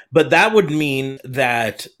 But that would mean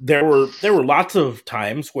that there were lots of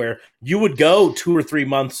times where you would go 2 or 3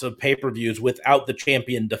 months of pay-per-views without the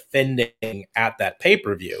champion defending at that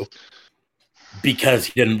pay-per-view because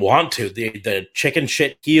he didn't want to. The chicken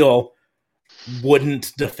shit heel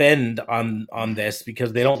wouldn't defend on this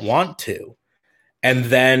because they don't want to. And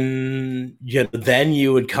then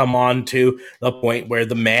you would come on to the point where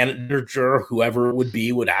the manager, whoever it would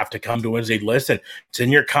be, would have to come to him and say, listen, it's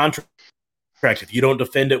in your contract. If you don't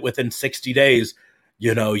defend it within 60 days,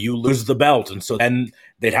 you lose the belt. And so then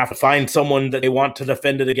they'd have to find someone that they want to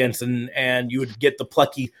defend it against. And you would get the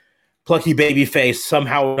plucky baby face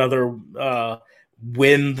somehow or another,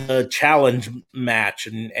 win the challenge match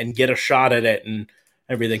and get a shot at it and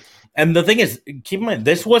everything. And the thing is, keep in mind,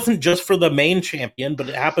 this wasn't just for the main champion, but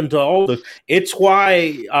it happened to all the. It's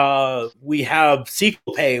why we have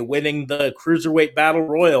Sequel Pay winning the Cruiserweight Battle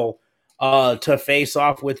Royal to face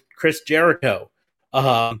off with Chris Jericho,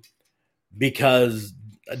 because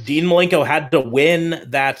Dean Malenko had to win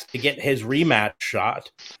that to get his rematch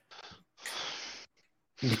shot,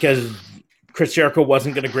 because Chris Jericho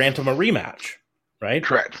wasn't going to grant him a rematch, right?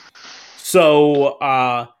 Correct. So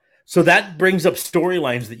that brings up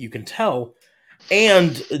storylines that you can tell.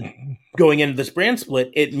 And going into this brand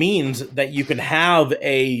split, it means that you can have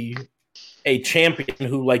a champion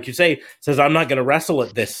who, like you say, says, I'm not going to wrestle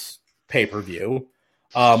at this pay-per-view,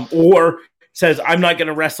 or says, I'm not going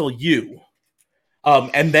to wrestle you.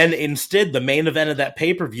 And then instead, the main event of that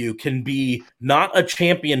pay-per-view can be not a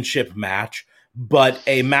championship match, but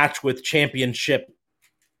a match with championship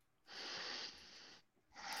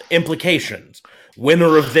implications.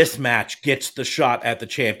 Winner of this match gets the shot at the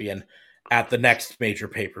champion at the next major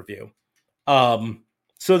pay-per-view.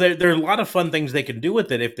 So there are a lot of fun things they can do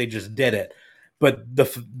with it if they just did it. But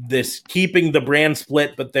this keeping the brand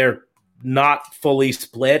split, but they're not fully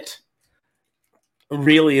split,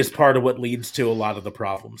 really is part of what leads to a lot of the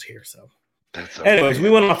problems here. So, anyways,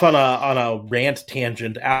 we went off on a rant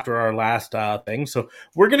tangent after our last thing. So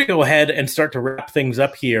we're going to go ahead and start to wrap things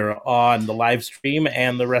up here on the live stream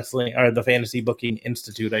and the wrestling, or the Fantasy Booking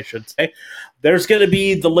Institute, I should say. There's going to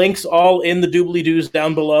be the links all in the doobly-doos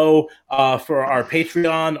down below for our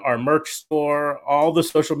Patreon, our merch store, all the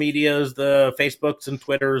social medias, the Facebooks and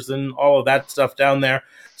Twitters and all of that stuff down there.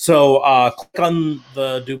 So click on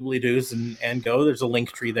the doobly-doos and go. There's a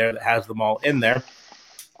link tree there that has them all in there.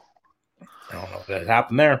 I don't know what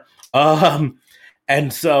happened there.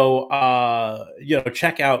 And so,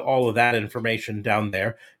 check out all of that information down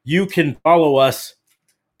there. You can follow us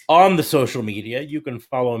on the social media. You can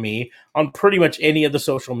follow me on pretty much any of the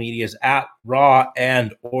social medias at Raw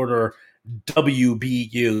and Order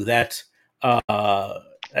WBU. That's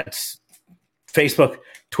Facebook,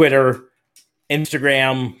 Twitter,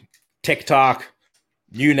 Instagram, TikTok,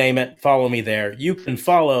 you name it. Follow me there. You can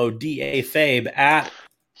follow D.A. Fabe at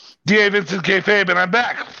D.A. Vincent K. Fabe, and I'm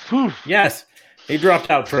back. Whew. Yes, he dropped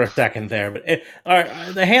out for a second there, but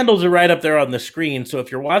the handles are right up there on the screen. So if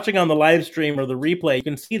you're watching on the live stream or the replay, you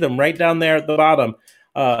can see them right down there at the bottom.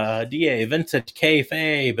 D.A. Vincent K.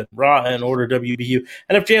 Fabe, Raw and Order WBU.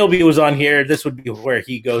 And if JLB was on here, this would be where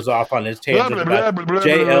he goes off on his tangent about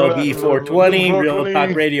JLB 420. Real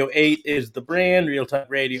Talk Radio 8 is the brand. Real Talk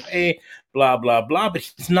Radio 8, blah, blah, blah. But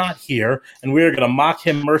he's not here, and we're going to mock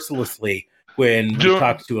him mercilessly when we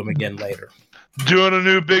talk to him again later. Doing a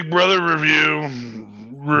new Big Brother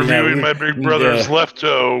reviewing my Big Brother's left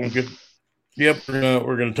toe. Yep,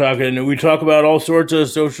 we're gonna talk, and we talk about all sorts of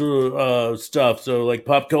social stuff. So, like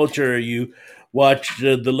pop culture, you watch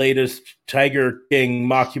the latest Tiger King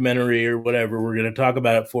mockumentary or whatever. We're going to talk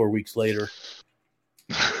about it 4 weeks later.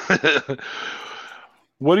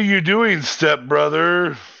 What are you doing,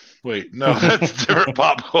 stepbrother? Wait, no, that's different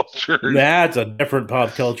pop culture. That's a different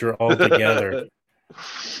pop culture altogether.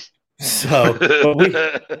 So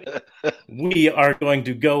we are going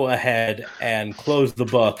to go ahead and close the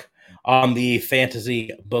book on the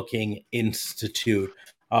Fantasy Booking Institute.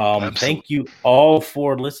 Thank you all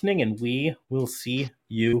for listening, and we will see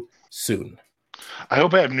you soon. I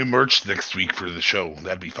hope I have new merch next week for the show.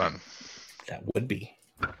 That'd be fun. That would be.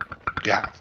 Yeah.